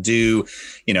know what to do,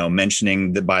 you know,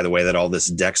 mentioning that, by the way, that all this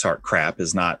Dexhart crap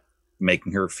is not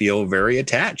making her feel very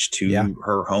attached to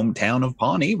her hometown of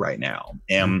Pawnee right now.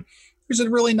 And there's a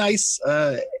really nice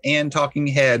Anne talking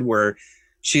head where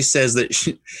she says that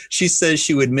she says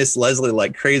she would miss Leslie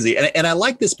like crazy. And I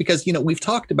like this because, you know, we've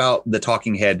talked about the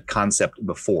talking head concept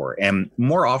before, and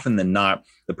more often than not,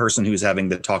 the person who's having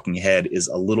the talking head is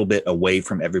a little bit away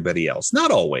from everybody else.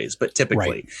 Not always, but typically.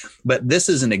 Right. But this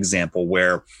is an example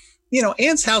where, you know,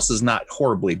 Anne's house is not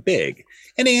horribly big.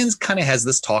 And Anne's kind of has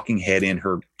this talking head in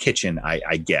her kitchen,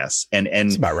 I guess. And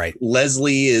that's about right.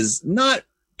 Leslie is not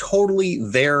totally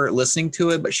there listening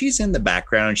to it, but she's in the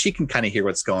background and she can kind of hear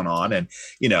what's going on. And,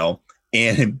 you know,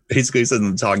 and basically says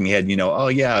in the talking head, you know, oh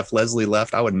yeah, if Leslie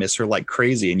left, I would miss her like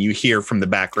crazy. And you hear from the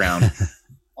background,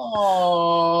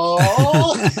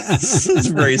 oh, it's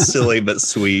very silly, but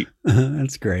sweet.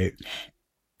 That's great.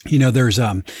 There's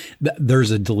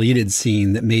a deleted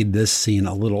scene that made this scene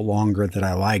a little longer that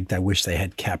I liked. I wish they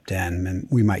had kept in, and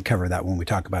we might cover that when we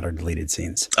talk about our deleted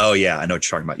scenes. Oh yeah, I know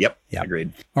what you're talking about. Yep.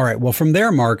 Agreed. All right. Well, from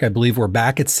there, Mark, I believe we're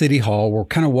back at City Hall. We're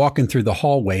kind of walking through the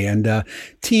hallway, and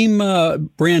Team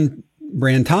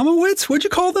Brantomowitz, what'd you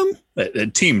call them?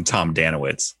 Team Tom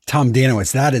Danowitz. Tom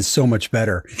Danowitz. That is so much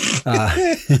better.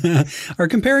 Are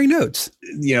comparing notes.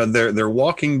 They're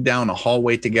walking down a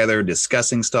hallway together,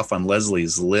 discussing stuff on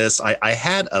Leslie's list. I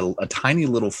had a tiny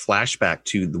little flashback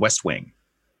to the West Wing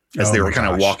as they were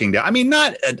kind of walking down. I mean,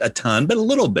 not a ton, but a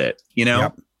little bit,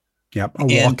 Yep.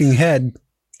 Walking head.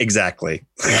 Exactly.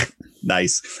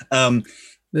 Nice.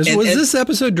 This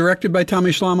episode directed by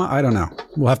Tommy Schlama? I don't know.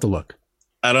 We'll have to look.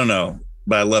 I don't know,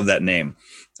 but I love that name.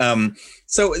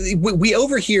 So we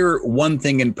overhear one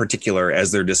thing in particular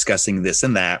as they're discussing this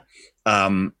and that.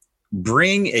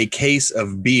 Bring a case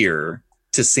of beer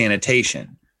to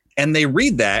sanitation. And they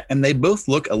read that and they both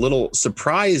look a little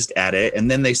surprised at it.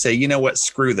 And then they say, you know what,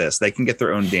 screw this. They can get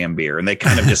their own damn beer. And they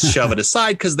kind of just shove it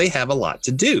aside because they have a lot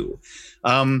to do.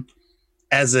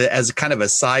 As a kind of a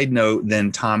side note,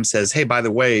 then Tom says, hey, by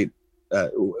the way,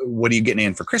 what are you getting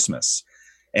in for Christmas?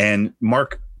 And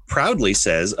Mark proudly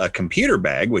says a computer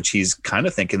bag, which he's kind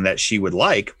of thinking that she would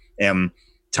like. And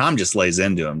Tom just lays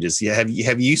into him.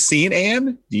 Have you seen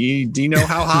Anne? Do you know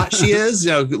how hot she is?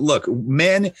 Look,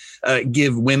 men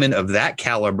give women of that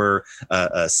caliber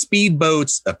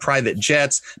speedboats, private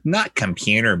jets, not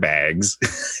computer bags.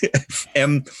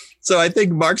 And so I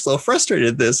think Mark's a little frustrated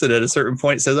at this, and at a certain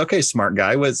point says, "Okay, smart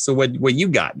guy, what you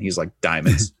got?" And he's like,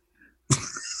 "Diamonds."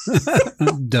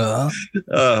 Duh.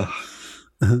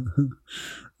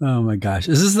 Oh my gosh.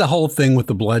 Is this the whole thing with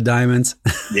the blood diamonds?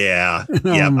 Yeah.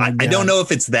 Yeah. I don't know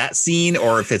if it's that scene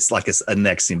or if it's like a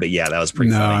next scene, but yeah, that was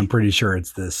pretty funny. I'm pretty sure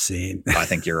it's this scene. I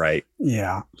think you're right.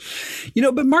 Yeah.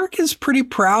 But Mark is pretty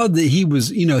proud that he was,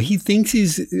 he thinks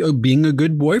he's being a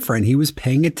good boyfriend. He was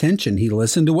paying attention. He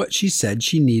listened to what she said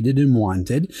she needed and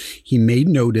wanted. He made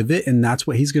note of it, and that's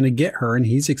what he's going to get her. And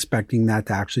he's expecting that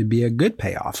to actually be a good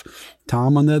payoff.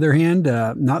 Tom, on the other hand,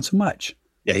 not so much.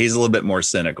 Yeah. He's a little bit more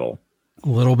cynical. A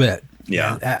little bit.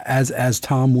 Yeah. As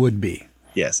Tom would be.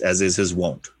 Yes. As is his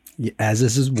wont. As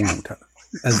is his wont,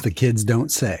 as the kids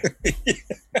don't say.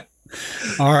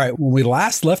 All right. When we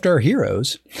last left our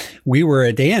heroes, we were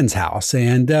at Anne's house,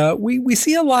 and we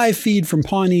see a live feed from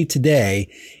Pawnee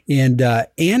today. And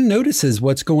Anne notices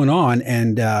what's going on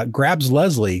and grabs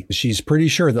Leslie. She's pretty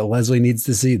sure that Leslie needs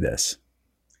to see this.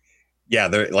 Yeah.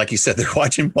 Like you said, they're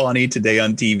watching Pawnee today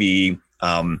on TV.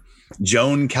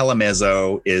 Joan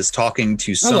Calamezzo is talking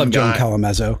to some guy. I love Joan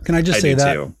Calamezzo. Can I just say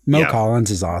that? Too. Mo Collins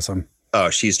is awesome. Oh,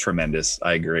 she's tremendous.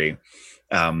 I agree.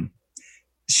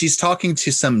 She's talking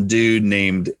to some dude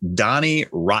named Donnie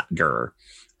Rotger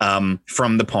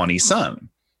from the Pawnee Sun.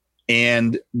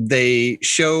 And they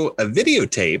show a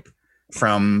videotape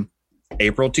from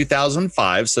April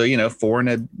 2005. So,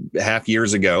 4.5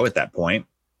 years ago at that point,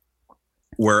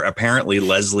 where apparently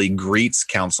Leslie greets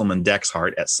Councilman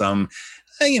Dexhart at some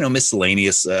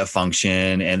miscellaneous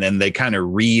function, and then they kind of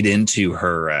read into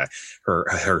her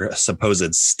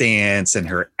supposed stance and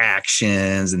her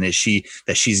actions, and that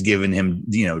she's given him,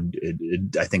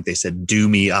 I think they said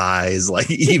doomy eyes, like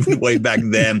even way back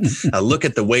then. Look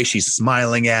at the way she's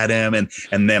smiling at him,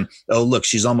 and then look,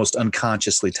 she's almost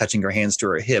unconsciously touching her hands to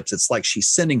her hips. It's like she's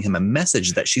sending him a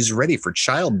message that she's ready for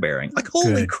childbearing. Like,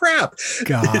 holy crap,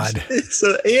 God!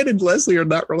 So Anne and Leslie are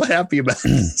not real happy about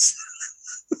this.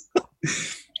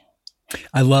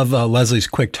 I love Leslie's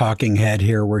quick talking head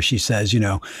here where she says, in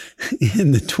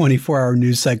the 24-hour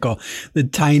news cycle, the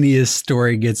tiniest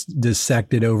story gets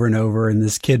dissected over and over. And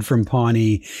this kid from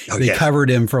Pawnee, they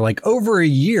covered him for like over a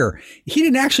year. He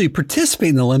didn't actually participate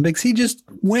in the Olympics. He just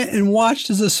went and watched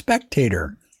as a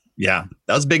spectator. Yeah,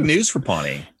 that was big news for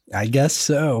Pawnee. I guess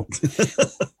so.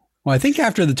 Well, I think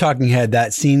after the talking head,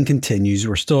 that scene continues.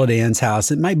 We're still at Anne's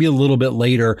house. It might be a little bit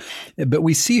later, but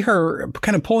we see her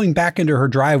kind of pulling back into her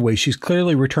driveway. She's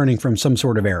clearly returning from some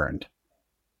sort of errand.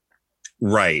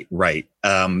 Right.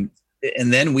 And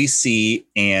then we see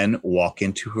Anne walk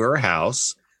into her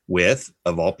house with,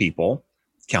 of all people,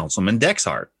 Councilman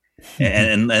Dexhart.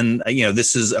 And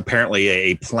this is apparently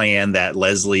a plan that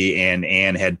Leslie and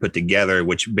Anne had put together,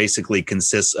 which basically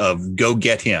consists of go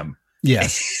get him.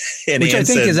 Yes. Which I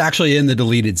think is actually in the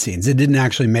deleted scenes. It didn't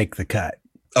actually make the cut.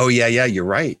 Oh, yeah. You're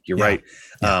right. Right.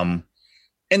 Yeah.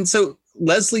 And so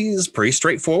Leslie is pretty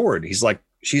straightforward.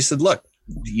 She said, look,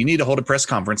 you need to hold a press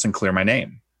conference and clear my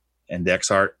name. And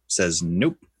Dexhart says,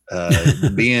 nope.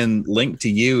 Being linked to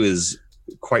you is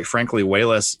quite frankly way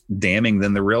less damning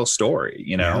than the real story.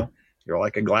 You're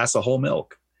like a glass of whole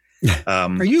milk.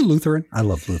 Are you Lutheran? I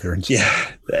love Lutherans.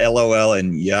 Yeah, LOL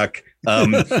and yuck.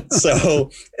 So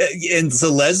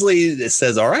Leslie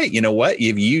says, all right, you know what?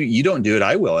 If you don't do it,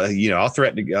 I will. I'll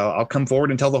threaten to go. I'll come forward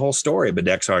and tell the whole story. But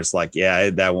Dexar's like, yeah,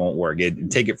 that won't work.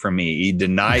 Take it from me. You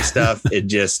deny stuff.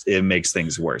 It makes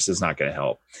things worse. It's not going to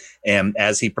help. And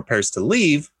as he prepares to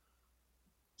leave,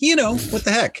 what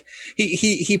the heck?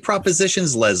 He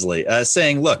propositions Leslie,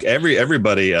 saying, "Look,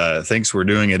 everybody thinks we're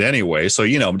doing it anyway. So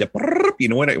what?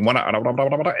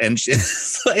 And she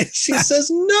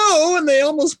says no, and they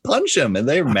almost punch him, and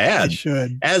they're mad. They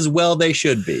should. As well, they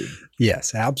should be.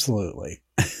 Yes, absolutely.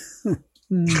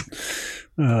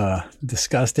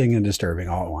 Disgusting and disturbing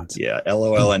all at once. Yeah,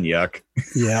 LOL and yuck.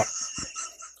 Yeah.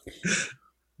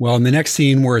 Well, in the next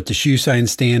scene, we're at the shoe sign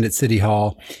stand at City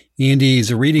Hall.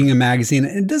 Andy's reading a magazine.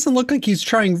 It doesn't look like he's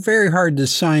trying very hard to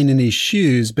sign any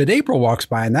shoes, but April walks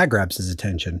by and that grabs his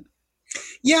attention.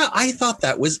 Yeah, I thought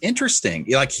that was interesting.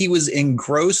 Like he was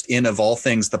engrossed in, of all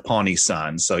things, the Pawnee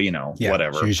Sun. So,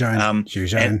 whatever. Shoe shine. Shoe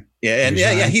shine.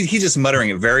 He's just muttering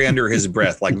it very under his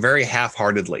breath, like very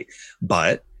half-heartedly.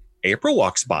 But April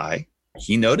walks by.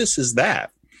 He notices that.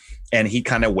 And he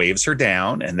kind of waves her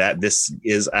down, and that this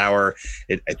is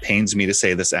it pains me to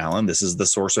say this, Alan, this is the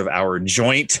source of our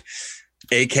joint,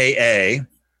 AKA,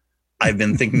 I've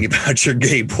been thinking about your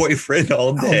gay boyfriend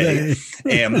all day.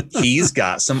 And he's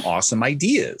got some awesome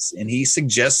ideas, and he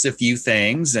suggests a few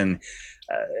things. And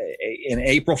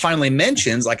April finally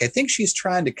mentions, I think she's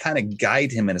trying to kind of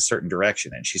guide him in a certain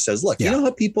direction. And she says, look, you know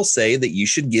how people say that you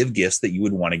should give gifts that you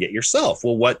would want to get yourself?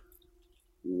 Well, what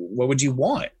would you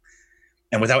want?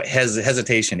 And without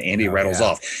hesitation, Andy rattles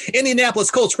off. Indianapolis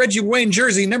Colts, Reggie Wayne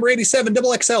jersey, number 87,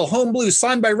 XXL, home blue,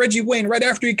 signed by Reggie Wayne right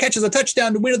after he catches a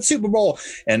touchdown to win the Super Bowl.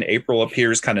 And April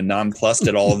appears kind of nonplussed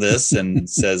at all of this and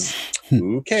says,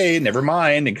 okay, never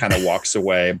mind, and kind of walks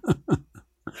away.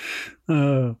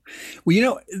 And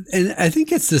I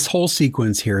think it's this whole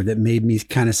sequence here that made me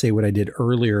kind of say what I did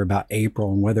earlier about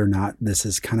April and whether or not this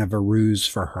is kind of a ruse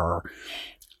for her.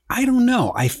 I don't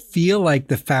know. I feel like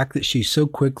the fact that she so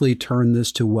quickly turned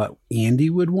this to what Andy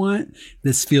would want,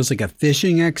 this feels like a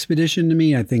fishing expedition to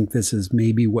me. I think this is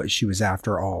maybe what she was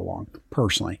after all along,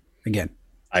 personally. Again.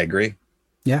 I agree.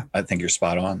 Yeah. I think you're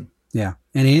spot on. Yeah.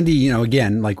 And Andy,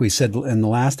 again, like we said in the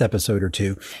last episode or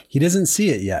two, he doesn't see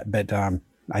it yet, but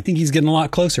I think he's getting a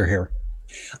lot closer here.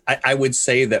 I would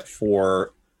say that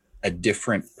for a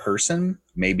different person,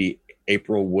 maybe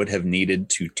April would have needed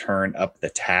to turn up the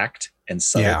tact and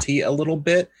subtlety a little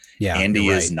bit. Yeah, Andy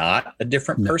is not a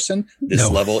different person. This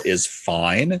level is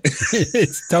fine.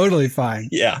 It's totally fine.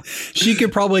 Yeah. She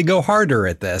could probably go harder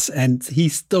at this and he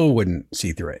still wouldn't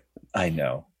see through it. I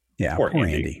know. Yeah. Poor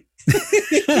Andy.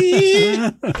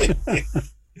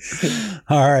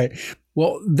 All right.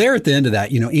 Well, there at the end of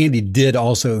that, Andy did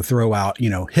also throw out,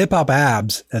 hip hop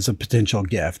abs as a potential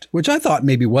gift, which I thought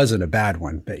maybe wasn't a bad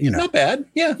one, but not bad.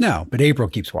 Yeah. No, but April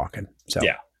keeps walking. So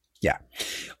yeah.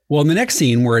 Well, in the next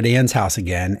scene, we're at Anne's house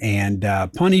again, and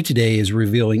Pawnee Today is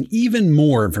revealing even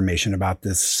more information about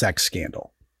this sex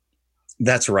scandal.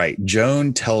 That's right.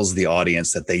 Joan tells the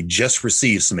audience that they just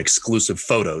received some exclusive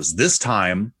photos, this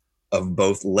time of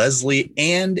both Leslie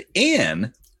and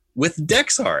Anne with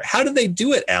Dexar. How did they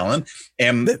do it, Alan?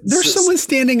 There's someone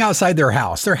standing outside their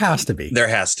house. There has to be. There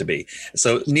has to be.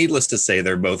 So needless to say,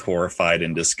 they're both horrified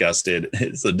and disgusted.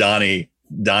 So Donnie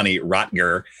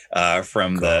Rotger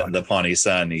from the Pawnee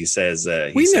Sun, he says...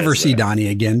 we never see Donnie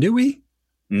again, do we?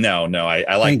 No.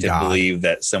 I like to believe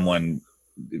that someone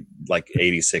like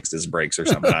 86 his brakes or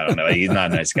something. I don't know. He's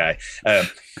not a nice guy.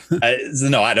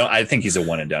 No, I don't. I think he's a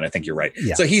one and done. I think you're right.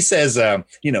 Yeah. So he says,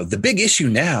 the big issue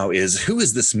now is who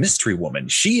is this mystery woman?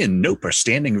 She and Nope are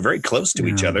standing very close to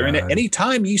each other. God. And at any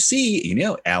time you see,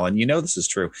 Alan, this is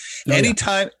true.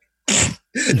 Anytime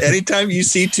you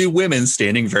see two women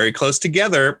standing very close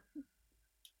together,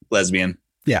 lesbian.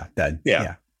 Yeah.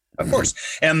 Yeah. Of course.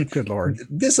 And good Lord,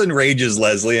 this enrages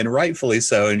Leslie, and rightfully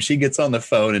so. And she gets on the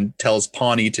phone and tells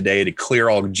Pawnee Today to clear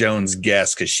all Joan's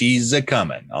guests because she's a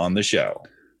coming on the show.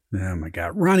 Oh my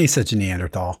God. Ronnie's such a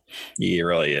Neanderthal. He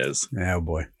really is. Oh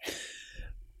boy.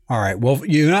 All right. Well,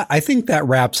 I think that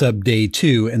wraps up day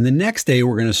 2. And the next day,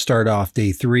 we're going to start off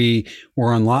day 3.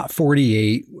 We're on lot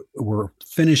 48. We're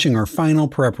finishing our final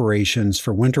preparations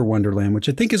for Winter Wonderland, which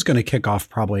I think is going to kick off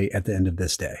probably at the end of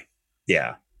this day.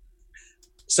 Yeah.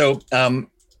 So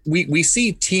we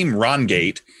see Team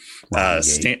Rongate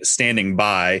standing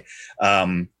by.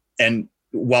 And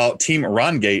while Team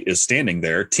Rongate is standing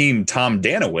there, Team Tom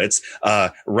Danowitz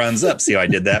runs up. See how I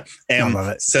did that?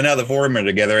 And so now the four of them are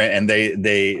together, and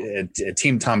they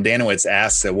Team Tom Danowitz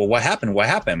asks, well, what happened? What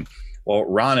happened? Well,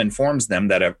 Ron informs them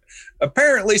that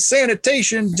apparently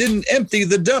sanitation didn't empty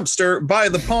the dumpster by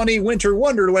the Pawnee Winter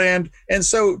Wonderland. And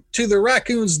so to the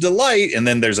raccoon's delight, and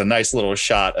then there's a nice little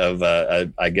shot of,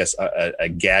 a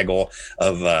gaggle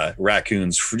of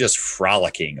raccoons just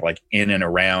frolicking like in and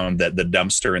around the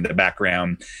dumpster in the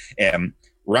background. And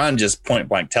Ron just point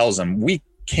blank tells them, we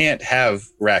can't have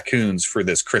raccoons for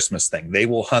this Christmas thing. They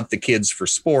will hunt the kids for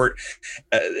sport.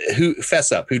 Who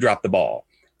dropped the ball?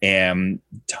 And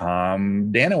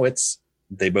Tom Danowitz,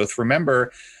 they both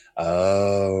remember,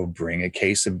 bring a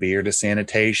case of beer to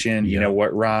sanitation. You know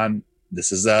what, Ron?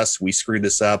 This is us. We screwed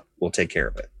this up. We'll take care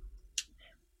of it.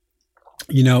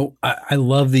 You know, I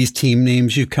love these team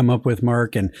names you come up with,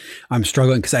 Mark, and I'm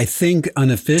struggling because I think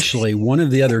unofficially one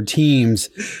of the other teams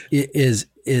is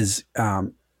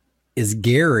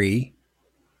Gary.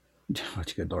 Oh,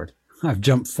 good Lord. I've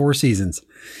jumped 4 seasons.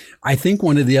 I think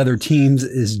one of the other teams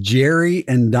is Jerry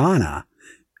and Donna,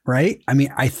 right? I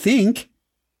mean, I think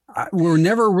we're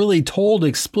never really told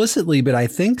explicitly, but I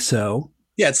think so.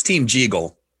 Yeah, it's Team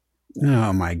Jeagle.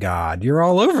 Oh, my God. You're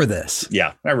all over this.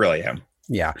 Yeah, I really am.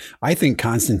 Yeah. I think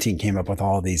Constantine came up with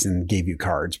all of these and gave you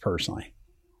cards personally.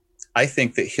 I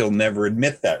think that he'll never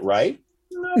admit that, right?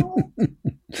 No.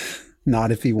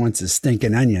 Not if he wants his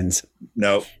stinking onions.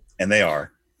 No, and they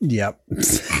are. Yep.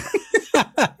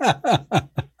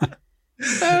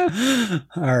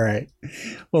 All right.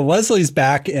 Well, Leslie's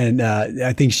back, and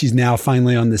I think she's now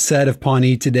finally on the set of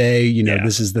Pawnee today. You know,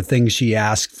 This is the thing she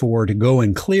asked for, to go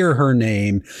and clear her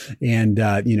name. And,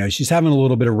 she's having a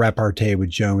little bit of repartee with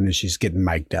Joan as she's getting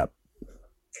mic'd up.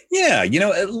 Yeah,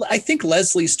 I think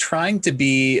Leslie's trying to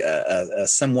be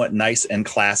somewhat nice and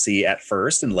classy at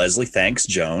first, and Leslie thanks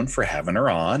Joan for having her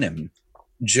on. And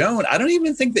Joan, I don't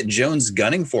even think that Joan's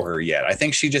gunning for her yet. I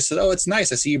think she just said, "Oh, it's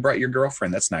nice. I see you brought your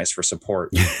girlfriend. That's nice for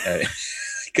support."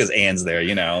 Because Anne's there,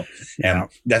 And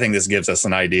I think this gives us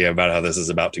an idea about how this is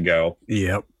about to go.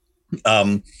 Yep.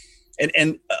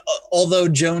 And although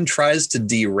Joan tries to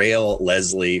derail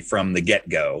Leslie from the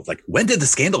get-go, like, when did the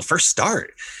scandal first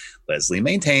start? Leslie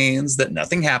maintains that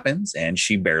nothing happens and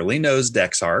she barely knows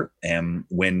Dexhart. And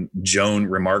when Joan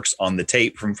remarks on the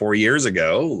tape from 4 years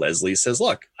ago, Leslie says,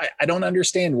 "Look, I don't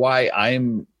understand why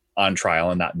I'm on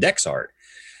trial and not Dexhart."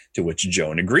 To which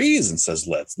Joan agrees and says,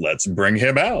 let's bring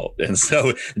him out. And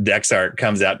so Dexhart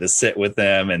comes out to sit with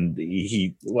them, and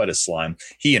what a slime,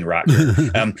 he and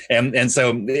Rotger. And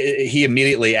so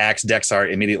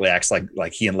Dexhart immediately acts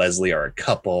like he and Leslie are a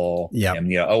couple. Yeah. And,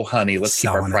 oh, honey, let's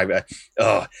keep our private.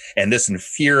 Oh, and this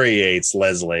infuriates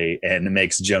Leslie and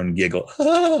makes Joan giggle.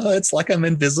 Oh, it's like I'm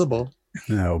invisible.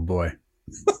 Oh boy.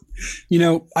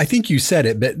 I think you said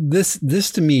it, but this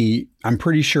to me, I'm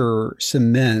pretty sure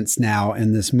cements now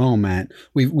in this moment.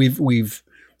 We've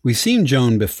seen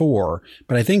Joan before,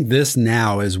 but I think this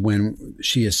now is when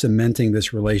she is cementing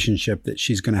this relationship that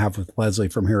she's going to have with Leslie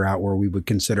from here out, where we would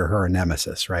consider her a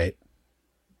nemesis, right?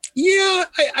 Yeah,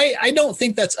 I don't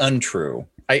think that's untrue.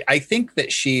 I think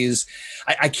that she's,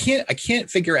 I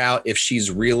can't figure out if she's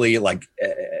really like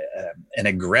an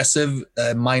aggressive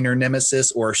minor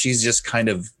nemesis, or if she's just kind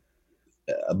of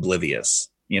oblivious,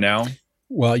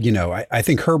 Well, I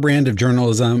think her brand of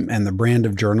journalism and the brand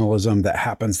of journalism that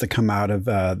happens to come out of,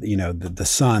 the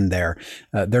Sun there,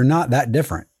 they're not that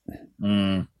different.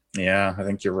 Yeah, I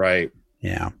think you're right.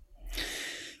 Yeah.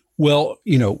 Well,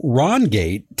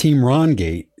 Rongate, Team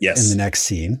Rongate, yes, in the next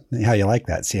scene. How you like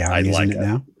that? See how I'm using it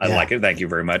now? I like it. Thank you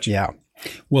very much. Yeah.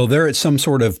 Well, they're at some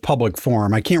sort of public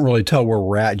forum. I can't really tell where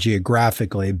we're at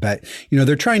geographically, but,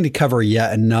 they're trying to cover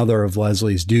yet another of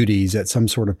Leslie's duties at some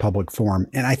sort of public forum.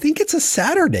 And I think it's a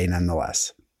Saturday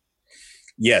nonetheless.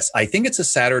 Yes, I think it's a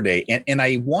Saturday. And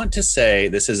I want to say,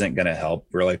 this isn't going to help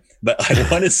really, but I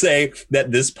want to say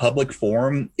that this public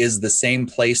forum is the same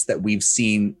place that we've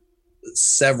seen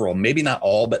several, maybe not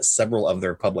all, but several of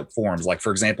their public forums. Like,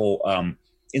 for example,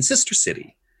 in Sister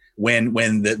City, when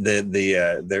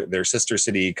their Sister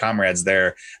City comrades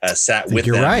there sat with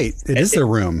them. You're right. It is their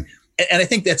room. And I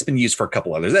think that's been used for a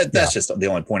couple others. That's just the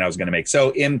only point I was going to make.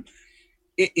 So in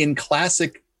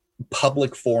classic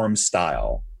public forum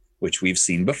style, which we've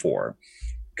seen before,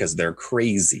 because they're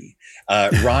crazy,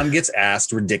 Ron gets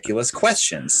asked ridiculous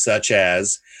questions such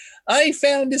as, "I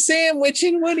found a sandwich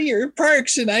in one of your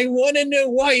parks and I want to know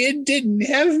why it didn't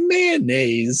have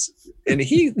mayonnaise." And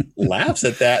he laughs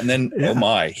at that. And then, oh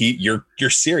my, you're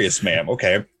serious, ma'am.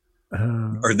 Okay.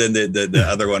 Or then the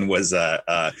other one was,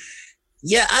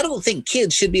 "Yeah, I don't think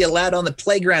kids should be allowed on the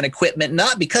playground equipment,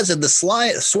 not because of the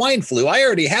swine flu. I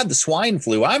already had the swine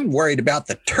flu. I'm worried about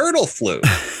the turtle flu."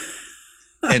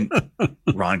 And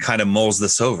Ron kind of mulls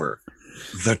this over.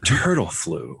 The turtle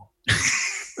flu.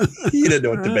 You didn't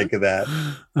know what to make of that.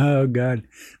 Oh, God.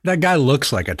 That guy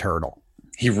looks like a turtle.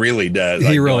 He really does.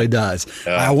 He really does.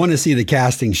 I want to see the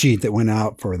casting sheet that went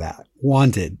out for that.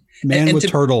 Wanted. Man with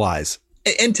turtle eyes.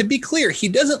 And to be clear, he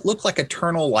doesn't look like a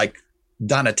turtle like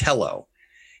Donatello.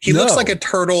 He looks like a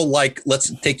turtle like,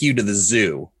 let's take you to the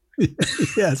zoo.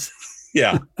 Yes.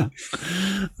 Yeah.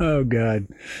 Oh, God.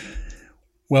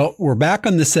 Well, we're back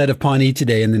on the set of Pawnee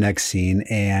today in the next scene,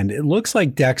 and it looks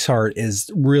like Dexhart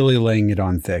is really laying it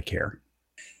on thick here.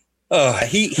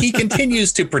 He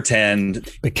continues to pretend.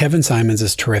 But Kevin Simons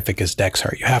is terrific as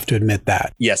Dexhart. You have to admit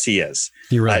that. Yes, he is.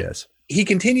 He really is. He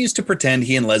continues to pretend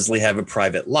he and Leslie have a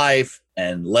private life,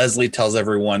 and Leslie tells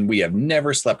everyone we have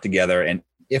never slept together, and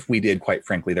if we did, quite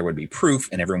frankly, there would be proof,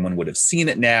 and everyone would have seen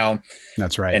it now.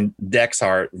 That's right. And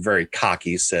Dexhart, very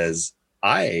cocky, says,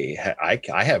 I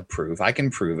have proof. I can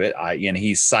prove it. And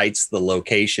he cites the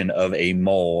location of a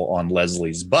mole on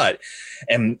Leslie's butt.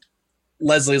 And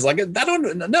Leslie's like,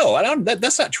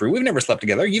 that's not true. We've never slept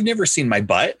together. You've never seen my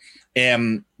butt.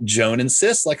 And Joan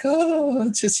insists, like, oh,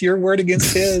 it's just your word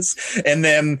against his. And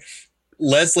then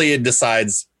Leslie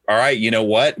decides, all right, you know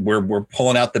what? We're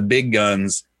pulling out the big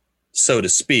guns, so to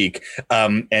speak.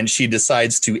 And she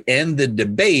decides to end the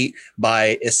debate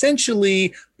by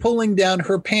essentially pulling down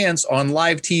her pants on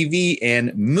live TV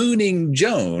and mooning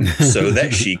Joan so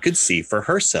that she could see for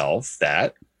herself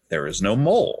that there is no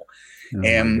mole. Oh,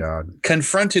 and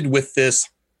confronted with this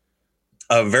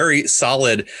very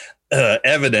solid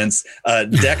evidence,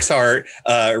 Dexhart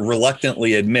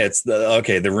reluctantly admits that,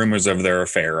 the rumors of their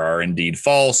affair are indeed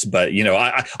false, but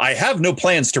I have no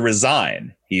plans to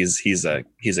resign. He's a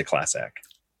class act.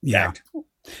 Yeah.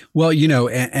 Well,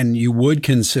 and you would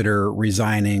consider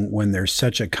resigning when there's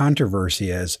such a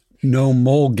controversy as no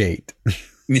mole gate.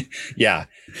 Yeah.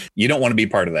 You don't want to be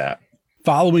part of that.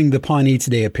 Following the Pawnee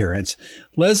Today appearance,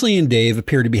 Leslie and Dave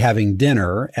appear to be having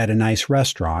dinner at a nice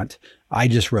restaurant. I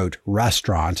just wrote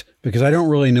restaurant because I don't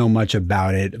really know much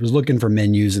about it. I was looking for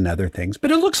menus and other things,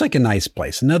 but it looks like a nice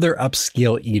place, another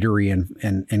upscale eatery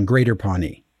in Greater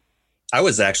Pawnee. I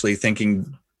was actually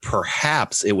thinking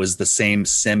perhaps it was the same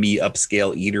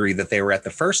semi-upscale eatery that they were at the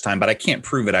first time, but I can't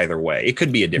prove it either way. It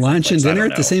could be a different lunch place. And dinner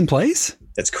at the same place?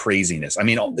 That's craziness. I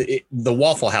mean, the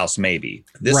Waffle House, maybe.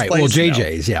 This right. place, well,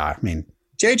 JJ's, yeah. I mean,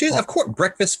 JJ's, of course,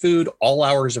 breakfast food, all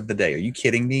hours of the day. Are you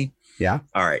kidding me? Yeah.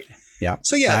 All right. Yeah.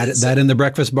 So yeah, that in the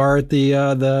breakfast bar at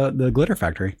the Glitter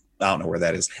Factory. I don't know where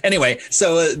that is. Anyway,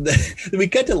 so we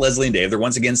cut to Leslie and Dave. They're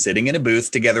once again sitting in a booth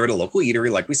together at a local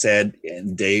eatery, like we said.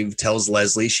 And Dave tells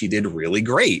Leslie she did really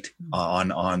great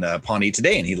on Pawnee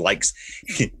Today, and he likes.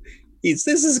 This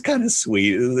is kind of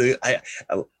sweet. I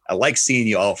like seeing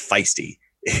you all feisty.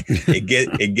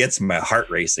 It gets my heart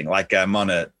racing, like I'm on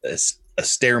a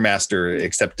Stairmaster,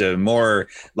 except more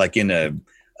like in a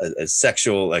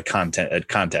sexual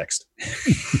context.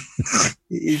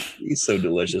 He's so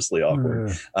deliciously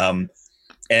awkward.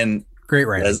 And great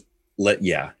writing.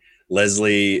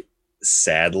 Leslie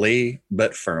sadly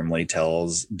but firmly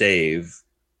tells Dave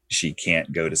she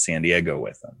can't go to San Diego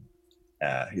with him.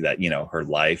 That her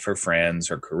life, her friends,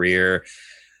 her career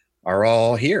are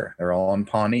all here. They're all in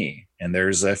Pawnee. And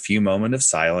there's a few moments of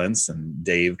silence, and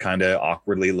Dave kind of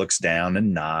awkwardly looks down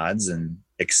and nods and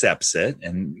accepts it.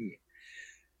 And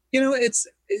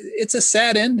it's a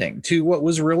sad ending to what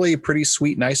was really a pretty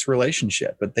sweet, nice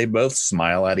relationship. But they both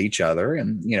smile at each other,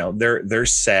 and they're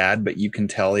sad, but you can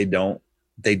tell they don't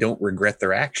regret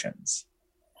their actions.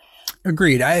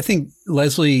 Agreed. I think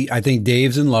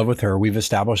Dave's in love with her. We've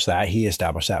established that. He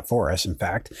established that for us, in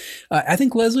fact. I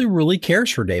think Leslie really cares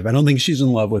for Dave. I don't think she's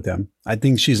in love with him. I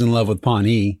think she's in love with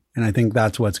Pawnee, and I think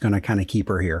that's what's going to kind of keep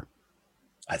her here.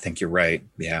 I think you're right.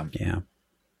 Yeah. Yeah.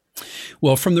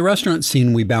 Well, from the restaurant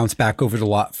scene, we bounce back over to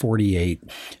Lot 48.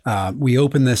 We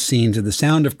open this scene to the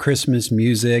sound of Christmas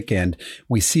music, and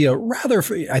we see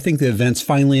I think the event's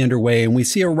finally underway, and we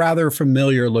see a rather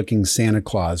familiar looking Santa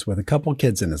Claus with a couple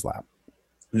kids in his lap.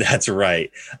 That's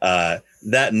right. That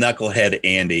knucklehead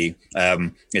Andy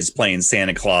is playing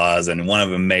Santa Claus, and one of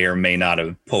them may or may not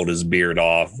have pulled his beard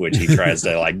off, which he tries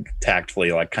to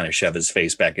tactfully kind of shove his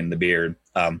face back in the beard.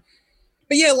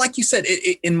 But yeah, like you said,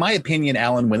 in my opinion,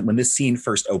 Alan, when this scene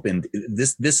first opened,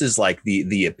 this is like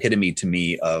the epitome to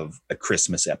me of a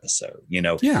Christmas episode.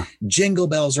 Yeah. Jingle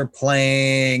bells are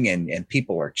playing and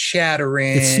people are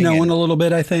chattering. It's snowing a little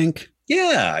bit, I think.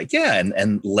 Yeah.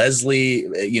 And Leslie,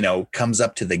 comes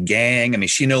up to the gang. I mean,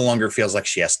 she no longer feels like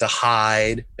she has to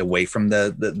hide away from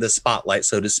the spotlight,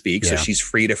 so to speak. Yeah. So she's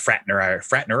free to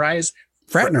fraternize.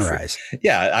 Fraternize.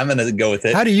 Yeah, I'm going to go with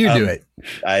it. How do you do it?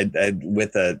 I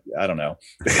don't know.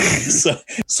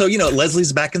 so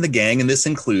Leslie's back in the gang, and this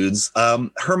includes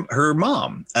her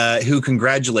mom, who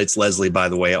congratulates Leslie, by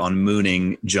the way, on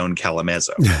mooning Joan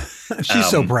Calamezzo. She's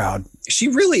so proud. She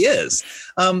really is.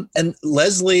 And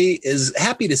Leslie is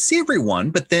happy to see everyone,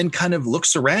 but then kind of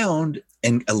looks around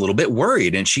and a little bit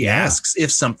worried, and she asks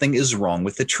if something is wrong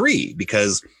with the tree,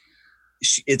 because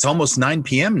it's almost 9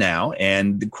 p.m. now,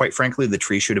 and quite frankly, the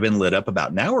tree should have been lit up about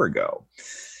an hour ago.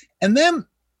 And then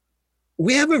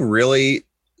we have a really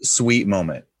sweet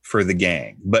moment for the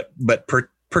gang, but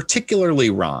particularly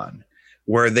Ron,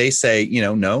 where they say,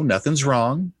 no, nothing's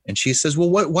wrong. And she says, well,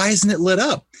 why isn't it lit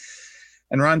up?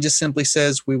 And Ron just simply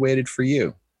says, we waited for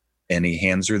you. And he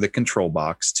hands her the control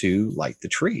box to light the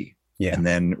tree. Yeah. And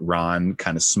then Ron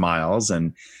kind of smiles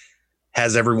and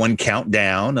has everyone count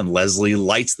down, and Leslie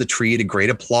lights the tree to great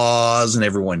applause, and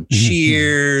everyone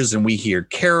cheers, and we hear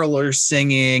carolers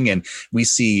singing, and we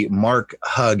see Mark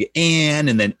hug Anne,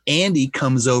 and then Andy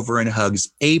comes over and hugs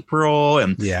April,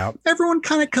 and everyone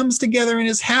kind of comes together and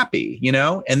is happy,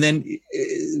 and then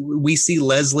we see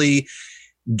Leslie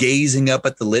gazing up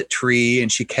at the lit tree,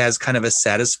 and she has kind of a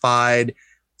satisfied,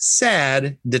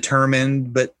 sad,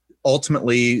 determined, but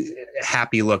ultimately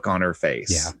happy look on her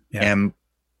face. Yeah. And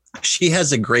she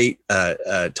has a great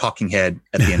talking head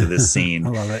at the end of this scene. I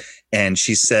love it. And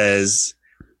she says,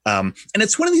 and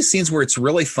it's one of these scenes where it's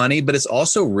really funny, but it's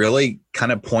also really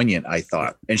kind of poignant, I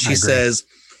thought. And she says,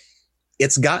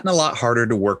 it's gotten a lot harder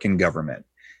to work in government.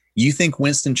 You think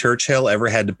Winston Churchill ever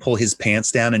had to pull his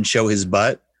pants down and show his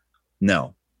butt?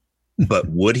 No. But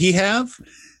would he have?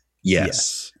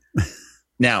 Yes.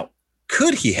 Now,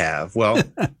 could he have? Well,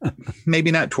 maybe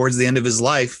not towards the end of his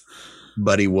life,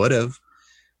 but he would have.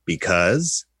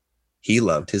 Because he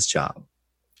loved his job.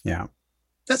 Yeah.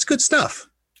 That's good stuff.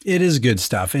 It is good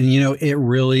stuff. And, it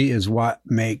really is what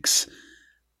makes,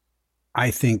 I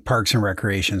think, Parks and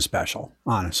Recreation special,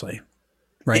 honestly.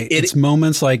 Right? It's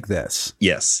moments like this.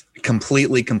 Yes.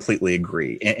 Completely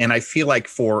agree. And I feel like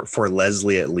for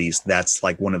Leslie, at least, that's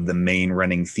like one of the main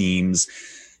running themes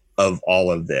of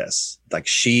all of this. Like,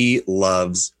 she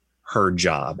loves her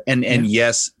job. And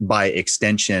yes, by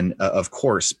extension, of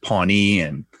course, Pawnee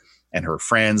and her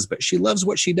friends, but she loves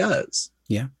what she does.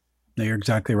 Yeah, no, you're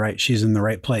exactly right. She's in the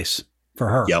right place for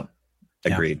her. Yep.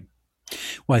 Agreed. Yeah.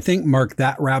 Well, I think, Mark,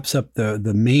 that wraps up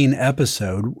the main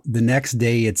episode. The next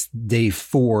day, it's day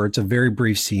 4. It's a very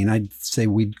brief scene. I'd say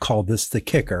we'd call this the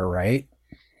kicker, right?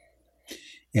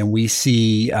 And we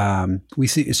see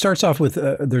it starts off with,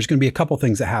 there's going to be a couple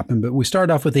things that happen, but we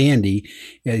start off with Andy.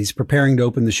 He's preparing to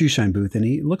open the shoeshine booth, and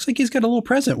he looks like he's got a little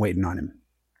present waiting on him.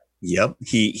 Yep.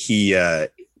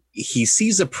 He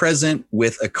sees a present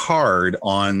with a card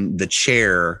on the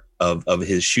chair of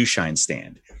his shoeshine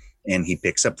stand, and he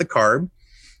picks up the card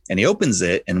and he opens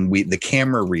it, and the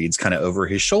camera reads kind of over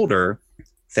his shoulder,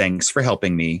 "Thanks for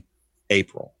helping me,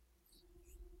 April."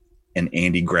 And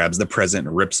Andy grabs the present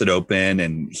and rips it open,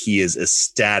 and he is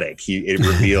ecstatic. It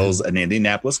reveals an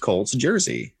Indianapolis Colts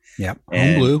jersey. Yep.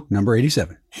 Home blue, number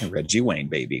 87. Reggie Wayne,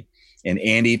 baby. And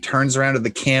Andy turns around to the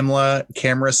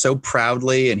camera so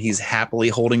proudly, and he's happily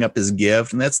holding up his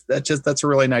gift. And that's a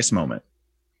really nice moment.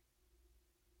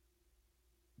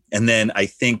 And then I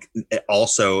think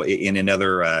also in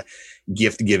another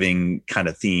gift giving kind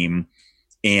of theme,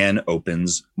 Anne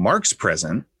opens Mark's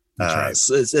present. Right.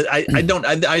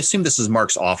 I assume this is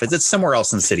Mark's office. It's somewhere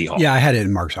else in City Hall. Yeah, I had it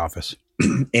in Mark's office.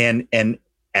 and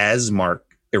as Mark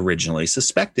originally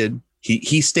suspected,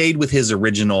 he stayed with his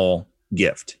original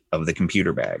gift of the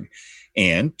computer bag.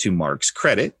 And to Mark's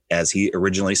credit, as he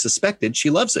originally suspected, she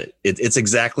loves it. It's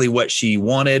exactly what she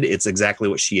wanted. It's exactly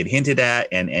what she had hinted at,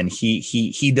 and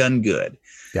he done good.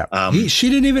 Yeah. She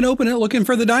didn't even open it looking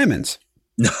for the diamonds.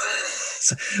 No.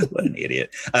 What an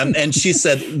idiot. And she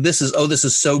said, this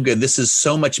is so good. This is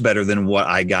so much better than what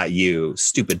I got you.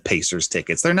 Stupid Pacers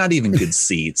tickets. They're not even good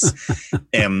seats.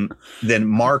 And then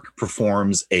Mark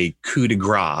performs a coup de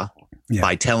grace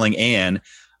by telling Anne,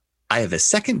 I have a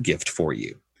second gift for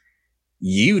you.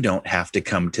 You don't have to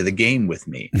come to the game with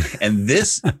me. And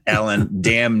this, Ellen,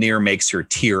 damn near makes her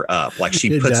tear up. Like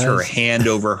she puts her hand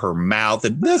over her mouth,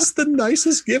 and that's the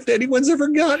nicest gift anyone's ever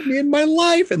gotten me in my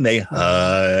life. And they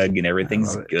hug and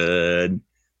everything's good.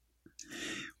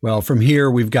 Well, from here,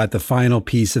 we've got the final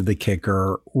piece of the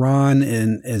kicker. Ron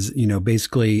is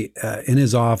basically in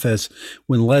his office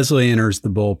when Leslie enters the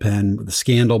bullpen with a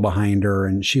scandal behind her,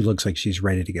 and she looks like she's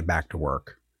ready to get back to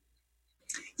work.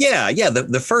 Yeah.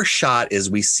 The first shot is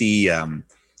we see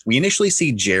We initially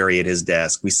see Jerry at his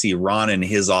desk. We see Ron in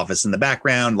his office in the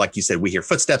background. Like you said, we hear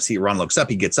footsteps. Ron looks up.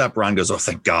 He gets up. Ron goes, oh,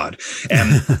 thank God.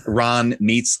 And Ron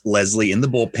meets Leslie in the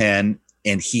bullpen,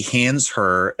 and he hands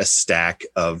her a stack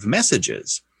of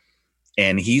messages.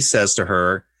 And he says to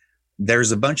her,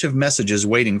 there's a bunch of messages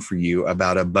waiting for you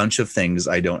about a bunch of things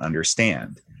I don't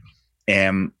understand.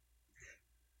 And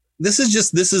this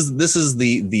is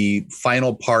the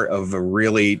final part of a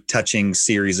really touching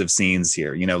series of scenes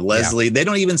here. You know, Leslie, They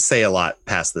don't even say a lot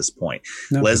past this point.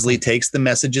 No. Leslie takes the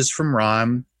messages from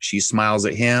Ron. She smiles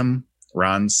at him.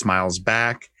 Ron smiles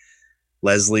back.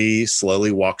 Leslie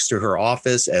slowly walks to her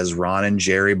office as Ron and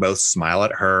Jerry both smile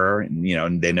at her. And, you know,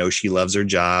 and they know she loves her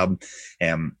job.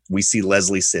 And we see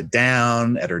Leslie sit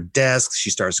down at her desk. She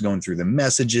starts going through the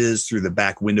messages through the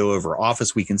back window of her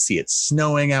office. We can see it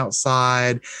snowing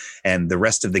outside. And the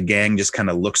rest of the gang just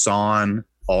kind of looks on,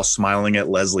 all smiling at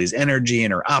Leslie's energy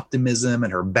and her optimism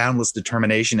and her boundless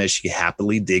determination as she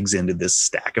happily digs into this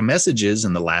stack of messages.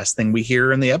 And the last thing we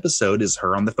hear in the episode is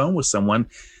her on the phone with someone.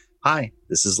 Hi,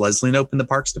 this is Leslie Knope in the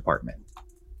Parks Department.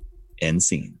 End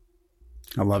scene.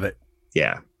 I love it.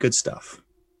 Yeah, good stuff.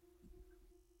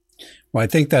 Well, I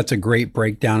think that's a great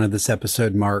breakdown of this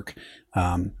episode, Mark.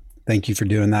 Thank you for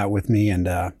doing that with me. And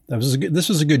this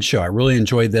was a good show. I really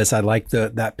enjoyed this. I like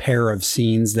that pair of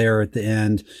scenes there at the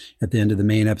end of the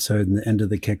main episode and the end of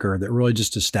the kicker that really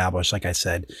just established, like I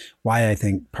said, why I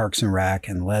think Parks and Rec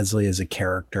and Leslie as a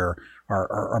character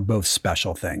are both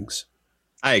special things.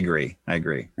 I agree.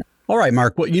 All right,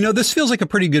 Mark. Well, you know, this feels like a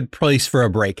pretty good place for a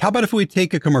break. How about if we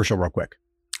take a commercial real quick?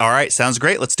 All right. Sounds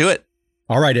great. Let's do it.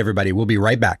 All right, everybody. We'll be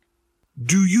right back.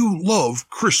 Do you love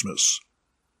Christmas?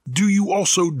 Do you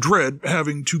also dread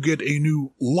having to get a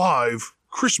new live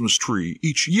Christmas tree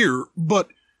each year, but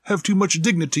have too much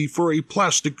dignity for a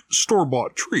plastic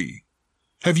store-bought tree?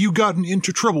 Have you gotten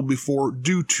into trouble before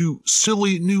due to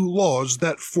silly new laws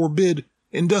that forbid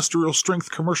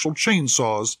industrial-strength commercial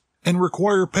chainsaws and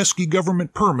require pesky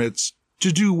government permits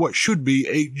to do what should be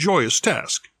a joyous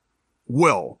task?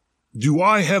 Well, do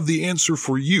I have the answer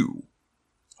for you?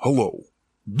 Hello,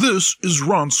 this is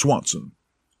Ron Swanson.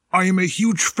 I am a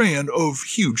huge fan of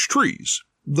huge trees.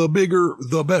 The bigger,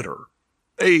 the better.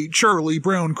 A Charlie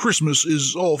Brown Christmas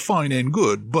is all fine and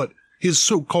good, but his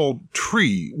so-called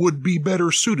tree would be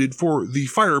better suited for the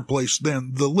fireplace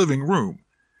than the living room.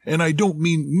 And I don't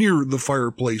mean near the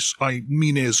fireplace, I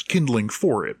mean as kindling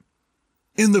for it.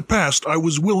 In the past, I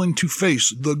was willing to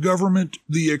face the government,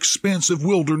 the expansive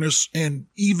wilderness, and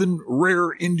even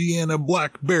rare Indiana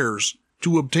black bears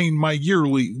to obtain my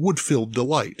yearly wood-filled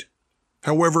delight.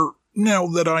 However, now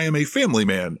that I am a family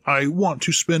man, I want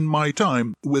to spend my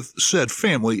time with said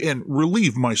family and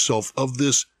relieve myself of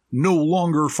this no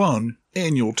longer fun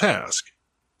annual task.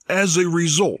 As a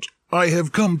result, I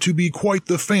have come to be quite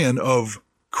the fan of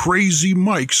Crazy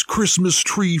Mike's Christmas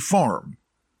Tree Farm.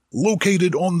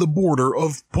 Located on the border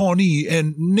of Pawnee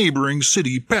and neighboring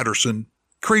city Patterson,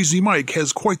 Crazy Mike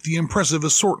has quite the impressive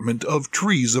assortment of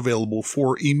trees available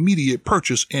for immediate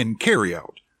purchase and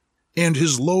carryout. And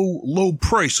his low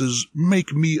prices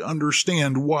make me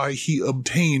understand why he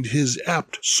obtained his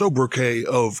apt sobriquet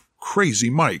of Crazy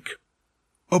Mike.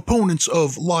 Opponents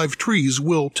of live trees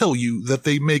will tell you that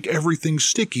they make everything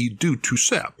sticky due to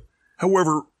sap.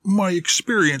 However, my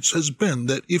experience has been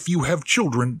that if you have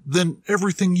children, then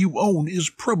everything you own is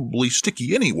probably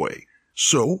sticky anyway.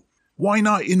 So, why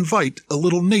not invite a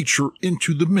little nature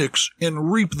into the mix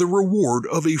and reap the reward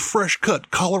of a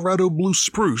fresh-cut Colorado blue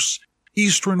spruce,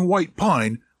 eastern white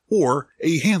pine, or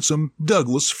a handsome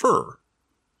Douglas fir?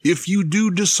 If you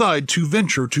do decide to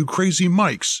venture to Crazy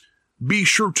Mike's, be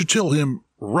sure to tell him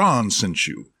Ron sent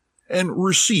you, and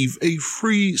receive a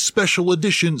free special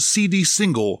edition CD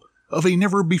single of a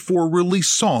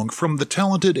never-before-released song from the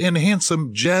talented and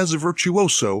handsome jazz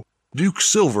virtuoso Duke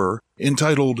Silver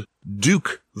entitled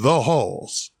Duke the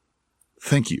Halls.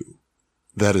 Thank you.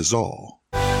 That is all.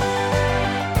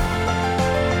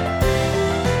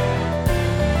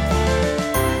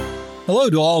 Hello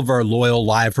to all of our loyal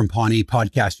Live from Pawnee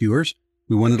podcast viewers.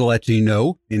 We wanted to let you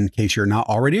know, in case you're not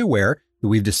already aware, that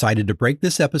we've decided to break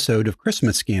this episode of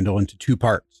Christmas Scandal into 2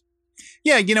 parts.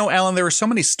 Yeah, you know, Alan, there were so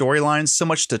many storylines, so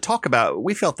much to talk about.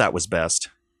 We felt that was best.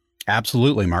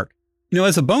 Absolutely, Mark. You know,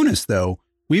 as a bonus, though,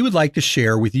 we would like to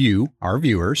share with you, our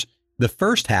viewers, the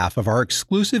first half of our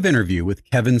exclusive interview with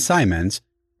Kevin Simons,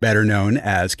 better known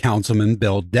as Councilman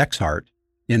Bill Dexhart,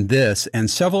 in this and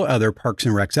several other Parks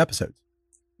and Recs episodes.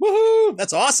 Woohoo!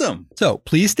 That's awesome. So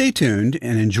please stay tuned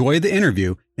and enjoy the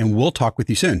interview, and we'll talk with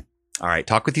you soon. All right,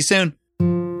 talk with you soon.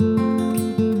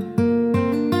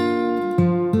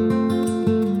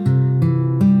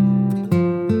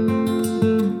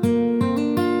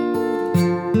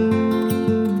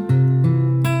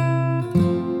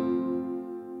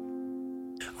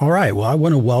 All right. Well, I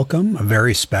want to welcome a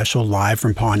very special live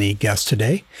from Pawnee guest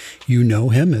today. You know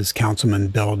him as Councilman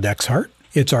Bill Dexhart.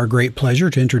 It's our great pleasure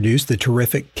to introduce the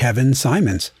terrific Kevin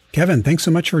Simons. Kevin, thanks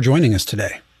so much for joining us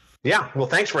today. Yeah. Well,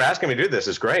 thanks for asking me to do this.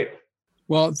 It's great.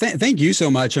 Well, thank you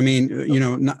so much. I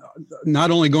mean,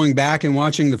 not only going back and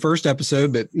watching the first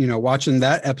episode, but, watching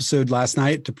that episode last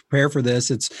night to prepare for this,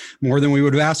 it's more than we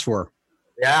would have asked for.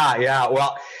 Yeah.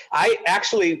 Well,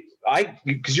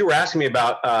 because you were asking me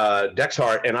about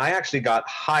Dexhart, and I actually got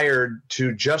hired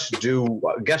to just do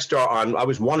guest star on, I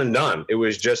was one and done. It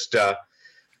was just,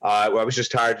 I was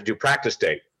just hired to do Practice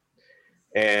Date.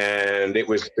 And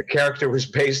the character was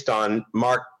based on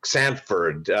Mark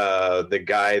Sanford, the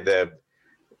guy, the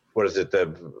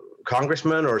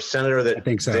congressman or senator that I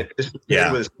think so.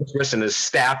 That was Christmas, and his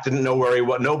staff didn't know where he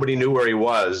was. Nobody knew where he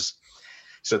was.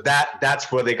 So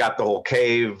that's where they got the whole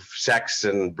cave sex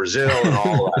in Brazil and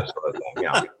all that sort of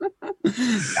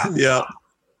thing.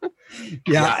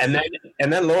 Yeah.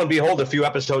 And then lo and behold, a few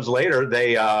episodes later,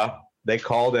 they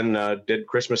called and did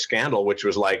Christmas Scandal, which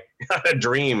was like a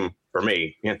dream for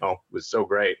me. It was so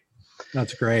great.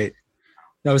 That's great.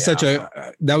 That was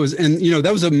that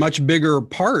was a much bigger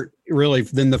part really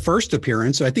than the first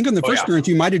appearance. So I think on the first appearance,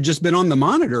 you might've just been on the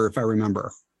monitor, if I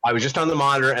remember. I was just on the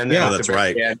monitor, and then that's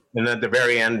right. And then at the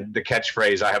very end, the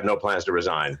catchphrase, "I have no plans to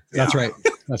resign." That's right.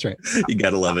 That's right. You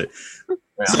got to love it.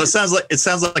 Yeah. So it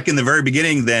sounds like in the very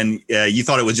beginning, then you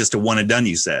thought it was just a one and done.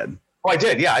 You said. Oh, I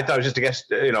did. Yeah, I thought it was just a guest,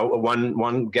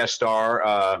 one guest star,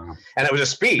 and it was a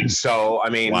speech. So I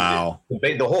mean, wow,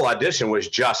 the whole audition was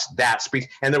just that speech,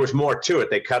 and there was more to it.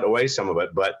 They cut away some of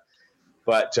it, but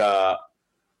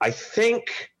I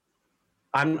think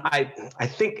I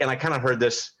think, and I kind of heard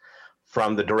this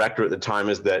from the director at the time,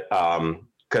 is that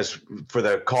because for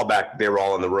the callback, they were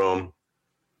all in the room.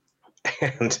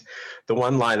 And the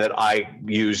one line that I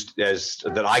used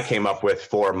that I came up with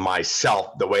for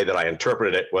myself, the way that I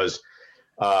interpreted it was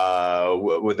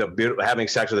having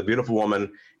sex with a beautiful woman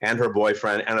and her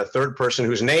boyfriend and a third person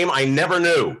whose name I never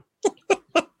knew.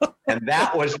 And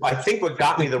that was, I think, what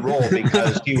got me the role,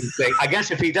 because he would say, I guess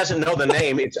if he doesn't know the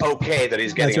name, it's okay that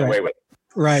he's getting away with it.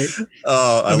 Right.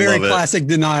 Oh, a very classic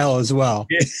denial as well.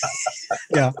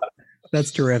 Yeah. That's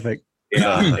terrific.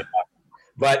 Yeah.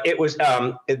 But it was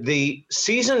the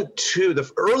season 2,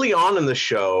 early on in the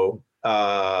show.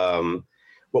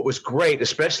 What was great,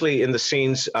 especially in the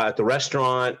scenes at the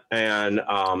restaurant and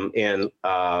in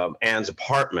Anne's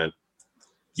apartment.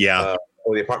 Yeah.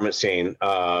 Or the apartment scene.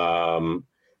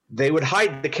 They would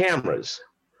hide the cameras,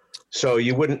 so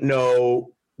you wouldn't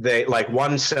know. They like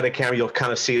one set of camera you'll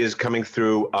kind of see is coming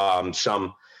through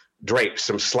some drapes,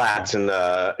 some slats, and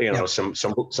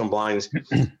some blinds,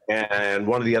 and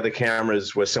one of the other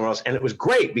cameras was somewhere else, and it was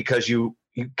great because you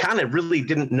kind of really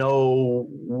didn't know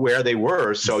where they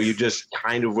were, so you just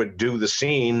kind of would do the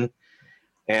scene,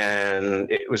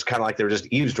 and it was kind of like they were just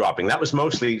eavesdropping. That was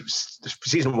mostly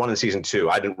season 1 and season 2.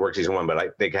 I didn't work season 1,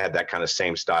 but they had that kind of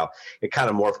same style. It kind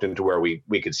of morphed into where we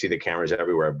could see the cameras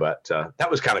everywhere, but that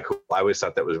was kind of cool. I always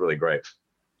thought that was really great.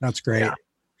 That's great.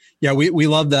 Yeah, we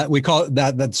love that. We call it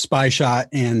that spy shot.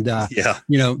 And,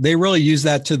 they really use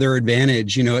that to their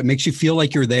advantage. It makes you feel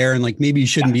like you're there, and like maybe you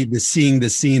shouldn't be seeing the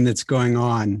scene that's going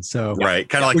on. So right.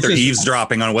 Kind of like they're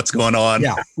eavesdropping on what's going on.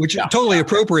 Yeah. Which is totally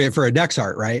appropriate for a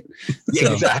Dexhart, right?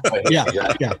 So, exactly. Yeah.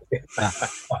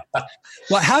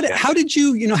 Well, how did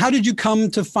you come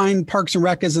to find Parks and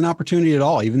Rec as an opportunity at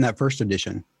all, even that first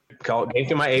edition? Came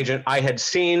to my agent. my wife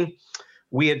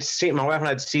and I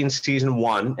had seen season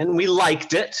 1, and we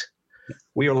liked it.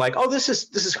 We were like, oh, this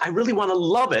is, I really want to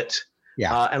love it.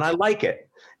 Yeah. And I like it.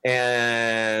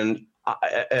 And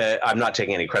I'm not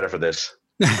taking any credit for this,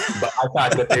 but I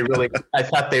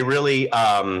thought they really,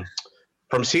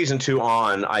 from season 2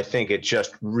 on, I think it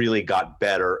just really got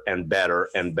better and better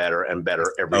and better and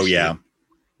better every season. Yeah.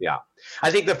 Yeah.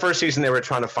 I think the first season they were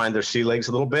trying to find their sea legs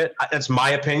a little bit. That's my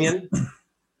opinion,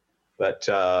 but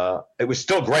it was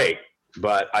still great.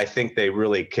 But I think they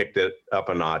really kicked it up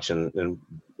a notch, and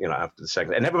after the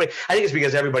second, and everybody, I think it's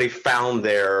because everybody found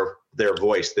their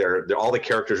voice. All the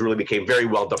characters really became very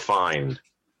well defined.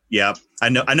 Yeah, I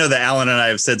know that Alan and I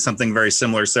have said something very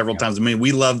similar several times. I mean,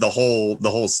 we love the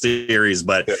whole series,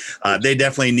 but they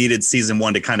definitely needed season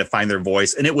 1 to kind of find their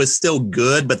voice, and it was still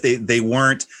good, but they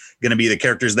weren't going to be the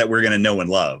characters that we're going to know and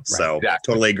love. Right. So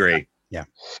exactly. Totally agree. Yeah.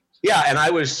 Yeah, and I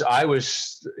was,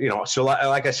 so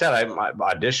like I said, I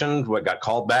auditioned, got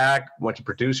called back, went to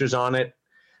producers on it,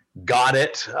 got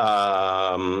it,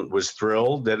 was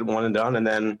thrilled, did it one and done, and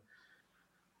then,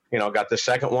 got the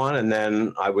second one, and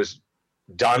then I was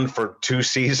done for 2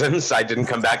 seasons. I didn't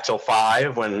come back till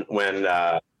 5 when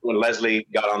Leslie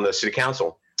got on the city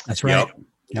council. That's right.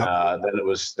 Yep. Then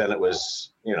it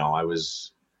was, I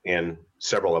was in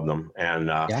several of them.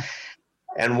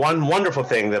 And one wonderful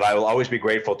thing that I will always be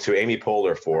grateful to Amy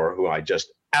Poehler for, who I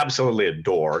just absolutely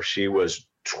adore. She was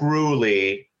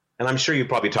truly, and I'm sure you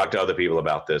probably talked to other people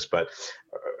about this, but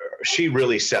she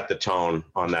really set the tone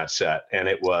on that set, and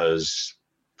it was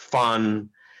fun,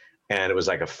 and it was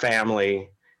like a family.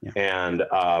 Yeah.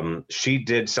 And she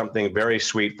did something very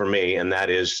sweet for me, and that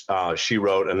is she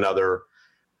wrote another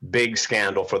big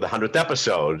scandal for the 100th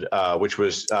episode, which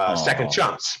was Second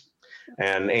Chance.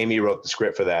 And Amy wrote the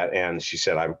script for that, and she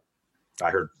said, I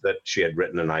heard that she had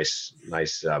written a nice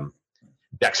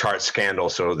Dex Hart scandal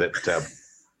so that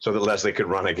Leslie could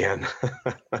run again.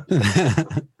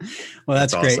 Well,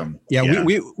 that's great. Awesome. Yeah.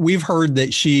 We've heard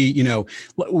that she,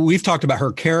 we've talked about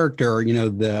her character,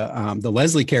 the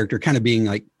Leslie character kind of being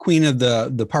like queen of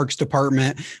the parks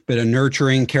department, but a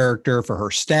nurturing character for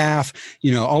her staff,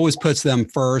 always puts them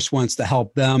first, wants to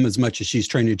help them as much as she's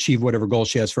trying to achieve whatever goal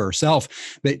she has for herself.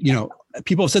 But,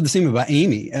 people have said the same about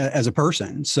Amy as a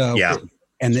person. So, yeah.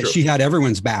 And that she had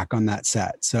everyone's back on that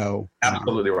set. So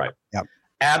absolutely right. Yep.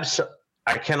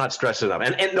 I cannot stress it enough.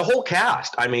 And the whole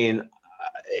cast, I mean,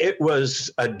 it was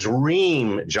a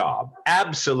dream job,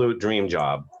 absolute dream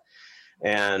job.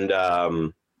 And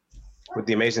the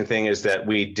amazing thing is that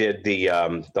we did the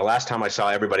last time I saw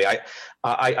everybody,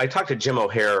 I talked to Jim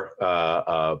O'Hare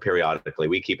periodically.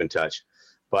 We keep in touch.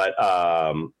 But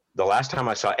the last time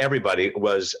I saw everybody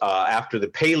was after the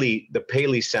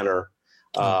Paley Center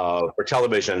for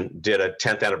television did a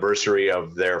 10th anniversary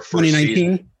of their first 2019.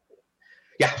 Season.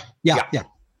 Yeah.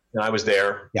 And I was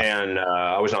there, and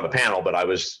I was on the panel, but I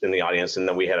was in the audience. And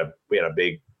then we had a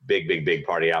big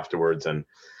party afterwards, and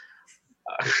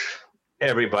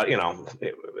everybody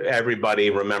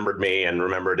remembered me and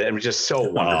remembered it. It was just so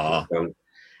wonderful. And,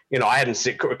 I hadn't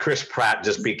seen Chris Pratt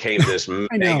just became this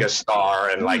mega star,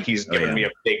 and like he's giving me a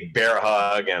big bear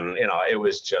hug, and it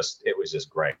was just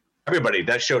great. Everybody,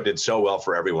 that show did so well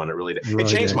for everyone. It really did. It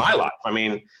changed my life. I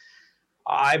mean,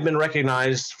 I've been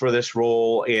recognized for this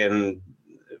role in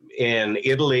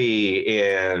Italy,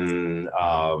 in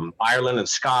Ireland and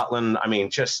Scotland. I mean,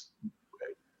 just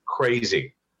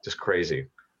crazy.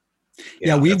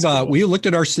 Yeah, we looked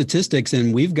at our statistics,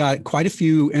 and we've got quite a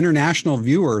few international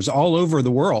viewers all over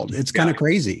the world. It's kind of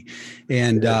crazy.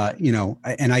 And, I know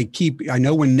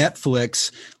when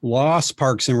Netflix lost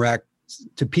Parks and Rec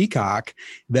to Peacock,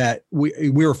 that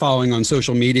we were following on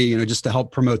social media, just to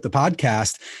help promote the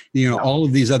podcast. All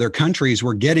of these other countries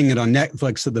were getting it on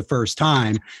Netflix for the first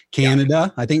time.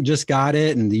 Canada, I think, just got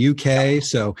it, and the UK.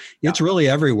 So it's really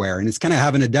everywhere, and it's kind of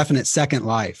having a definite second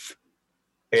life.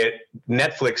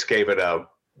 Netflix gave it a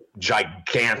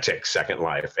gigantic second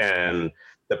life, and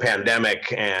the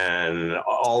pandemic and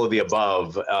all of the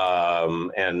above,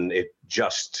 and it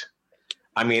just.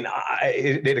 I mean,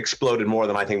 it exploded more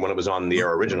than I think when it was on the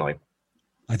air originally.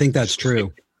 I think that's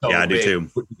true. So I do too.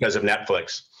 Because of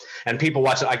Netflix. And people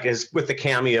watch it with the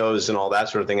cameos and all that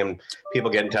sort of thing. And people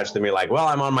get in touch with me like, well,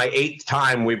 I'm on my 8th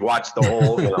time we've watched the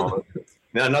whole,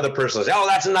 And another person says, oh,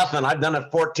 that's nothing. I've done it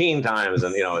 14 times.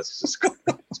 And, it's just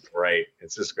it's great.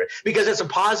 It's just great. Because it's a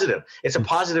positive. It's a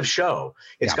positive show.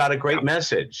 It's got a great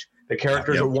message. The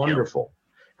characters are wonderful.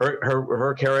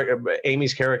 Her character,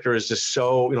 Amy's character, is just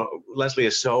so, Leslie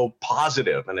is so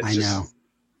positive, and it's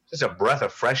just a breath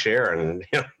of fresh air. And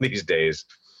these days,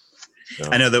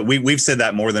 I know that we've said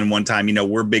that more than one time.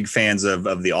 We're big fans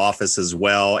of The Office as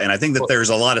well, and I think that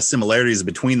there's a lot of similarities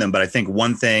between them. But I think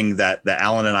one thing that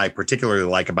Alan and I particularly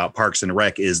like about Parks and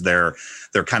Rec is their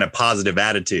kind of positive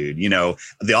attitude.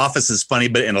 The Office is funny,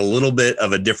 but in a little bit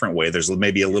of a different way. There's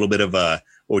maybe a little bit of a,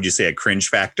 what would you say, a cringe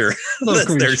factor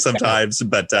that's there sometimes,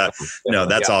 but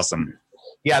that's awesome.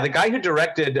 Yeah. The guy who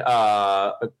directed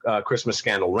Christmas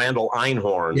Scandal, Randall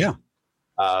Einhorn,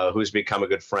 who's become a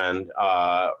good friend.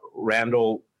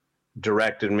 Randall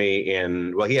directed me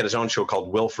he had his own show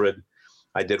called Wilfred.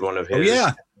 I did one of his. Oh,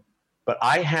 yeah. But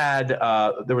I had,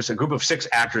 there was a group of 6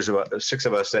 actors, 6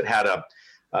 of us that had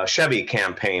a Chevy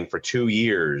campaign for 2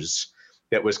 years.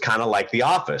 That was kind of like The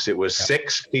Office. It was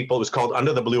 6 people. It was called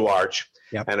Under the Blue Arch.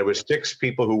 Yep. And it was 6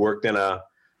 people who worked in a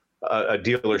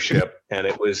dealership, and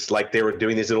it was like they were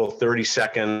doing these little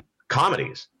 30-second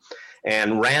comedies.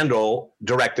 And Randall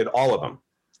directed all of them.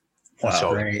 Wow,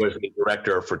 so he was the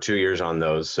director for 2 years on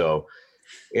those. So,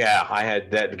 yeah, I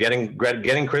had that. Getting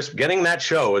that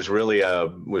show was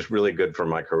really good for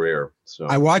my career. So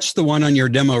I watched the one on your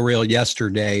demo reel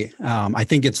yesterday. I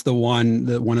think it's one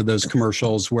of those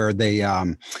commercials where they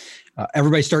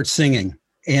everybody starts singing.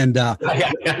 And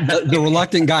the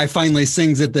reluctant guy finally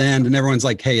sings at the end, and everyone's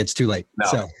like, "Hey, it's too late."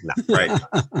 No, right.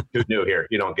 Too new here.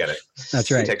 You don't get it.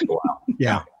 That's right. It takes a while.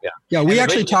 Yeah. We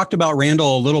actually talked about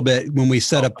Randall a little bit when we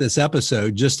set up this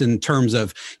episode, just in terms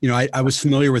of, I was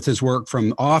familiar with his work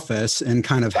from Office, and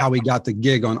kind of how he got the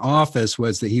gig on Office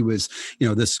was that he was,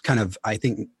 this kind of, I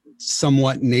think,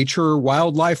 somewhat nature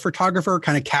wildlife photographer,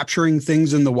 kind of capturing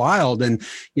things in the wild. And,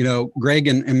 Greg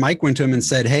and Mike went to him and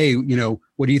said, "Hey,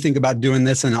 what do you think about doing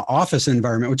this in an office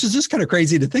environment?" Which is just kind of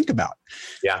crazy to think about.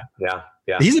 Yeah.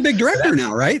 He's a big director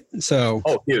now, right? So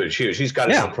huge. He's got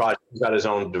his own project. He's got his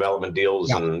own development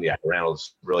deals, and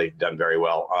Randall's really done very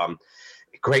well.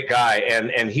 Great guy,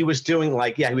 and he was doing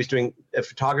he was doing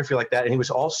photography like that, and he was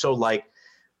also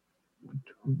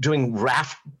doing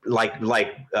rafting,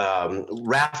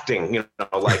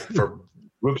 for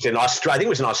groups in Australia. I think it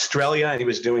was in Australia, and he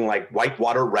was doing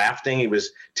whitewater rafting. He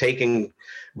was taking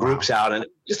groups out, and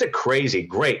just a crazy,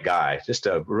 great guy, just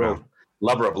a real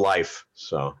lover of life.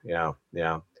 So yeah.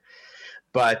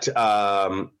 But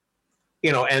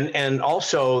and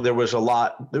also there was a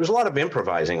lot of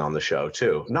improvising on the show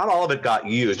too. Not all of it got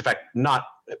used. In fact,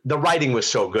 the writing was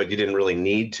so good you didn't really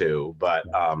need to. But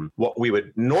what we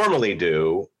would normally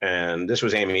do, and this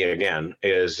was Amy again,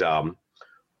 is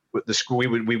with the school we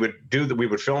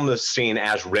would film the scene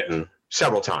as written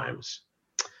several times.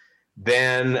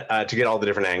 Then to get all the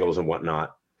different angles and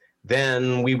whatnot.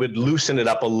 Then we would loosen it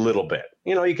up a little bit.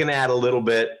 You can add a little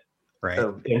bit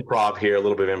of improv here, a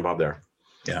little bit of improv there.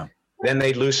 Yeah. Then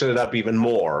they'd loosen it up even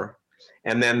more.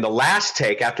 And then the last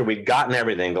take, after we'd gotten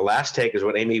everything, the last take is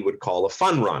what Amy would call a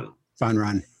fun run. Fun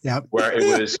run. Yep. Where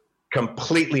it was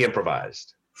completely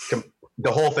improvised.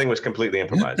 The whole thing was completely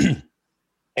improvised.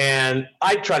 And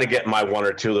I try to get my one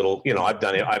or two little, I've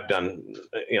done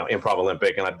Improv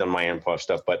Olympic, and I've done my improv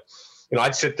stuff, but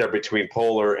I'd sit there between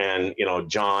Poehler and,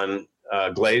 John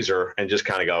Glazer and just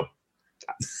kind of go,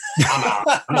 I'm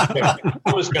out.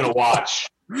 I'm just going to watch.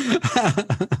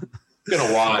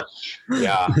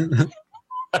 Yeah.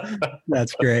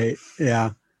 That's great.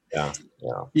 Yeah.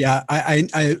 Yeah.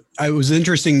 I was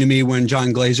interesting to me when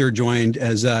John Glazer joined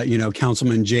as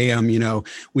Councilman JM.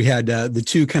 We had the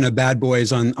two kind of bad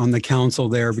boys on the council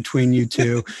there between you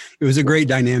two. It was a great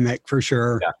dynamic for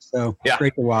sure. Yeah. So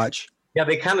great to watch. Yeah,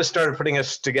 they kind of started putting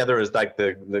us together as like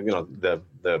the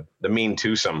mean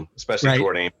twosome, especially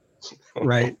toward Amy.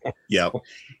 Right. Yeah.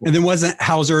 And then wasn't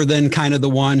Hauser then kind of the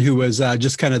one who was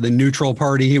just kind of the neutral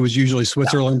party? He was usually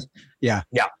Switzerland. Yeah.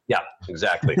 Yeah,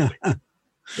 exactly.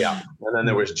 Yeah. And then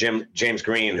there was James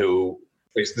Green, who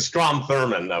is the Strom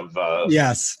Thurmond of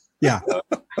yes. Yeah.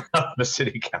 the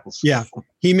city council. Yeah.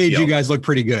 He made you guys look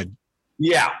pretty good.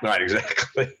 Yeah, right,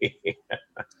 exactly.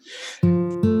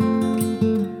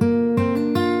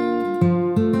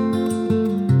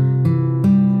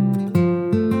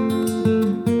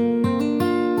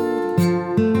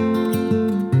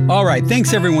 All right.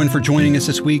 Thanks, everyone, for joining us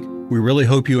this week. We really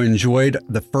hope you enjoyed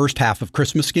the first half of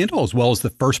Christmas Scandal, as well as the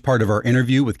first part of our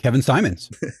interview with Kevin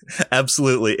Simons.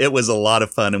 Absolutely. It was a lot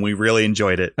of fun, and we really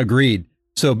enjoyed it. Agreed.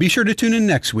 So be sure to tune in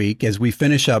next week as we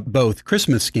finish up both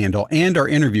Christmas Scandal and our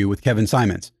interview with Kevin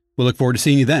Simons. We'll look forward to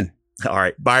seeing you then. All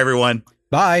right. Bye, everyone.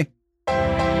 Bye.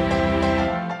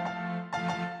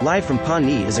 Live from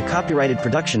Pawnee is a copyrighted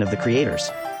production of the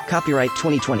creators. Copyright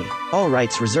 2020. All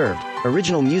rights reserved.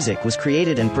 Original music was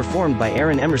created and performed by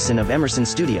Aaron Emerson of Emerson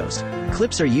Studios.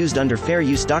 Clips are used under fair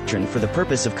use doctrine for the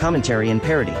purpose of commentary and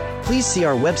parody. Please see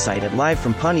our website at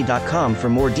livefrompawnee.com for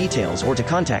more details or to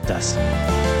contact us.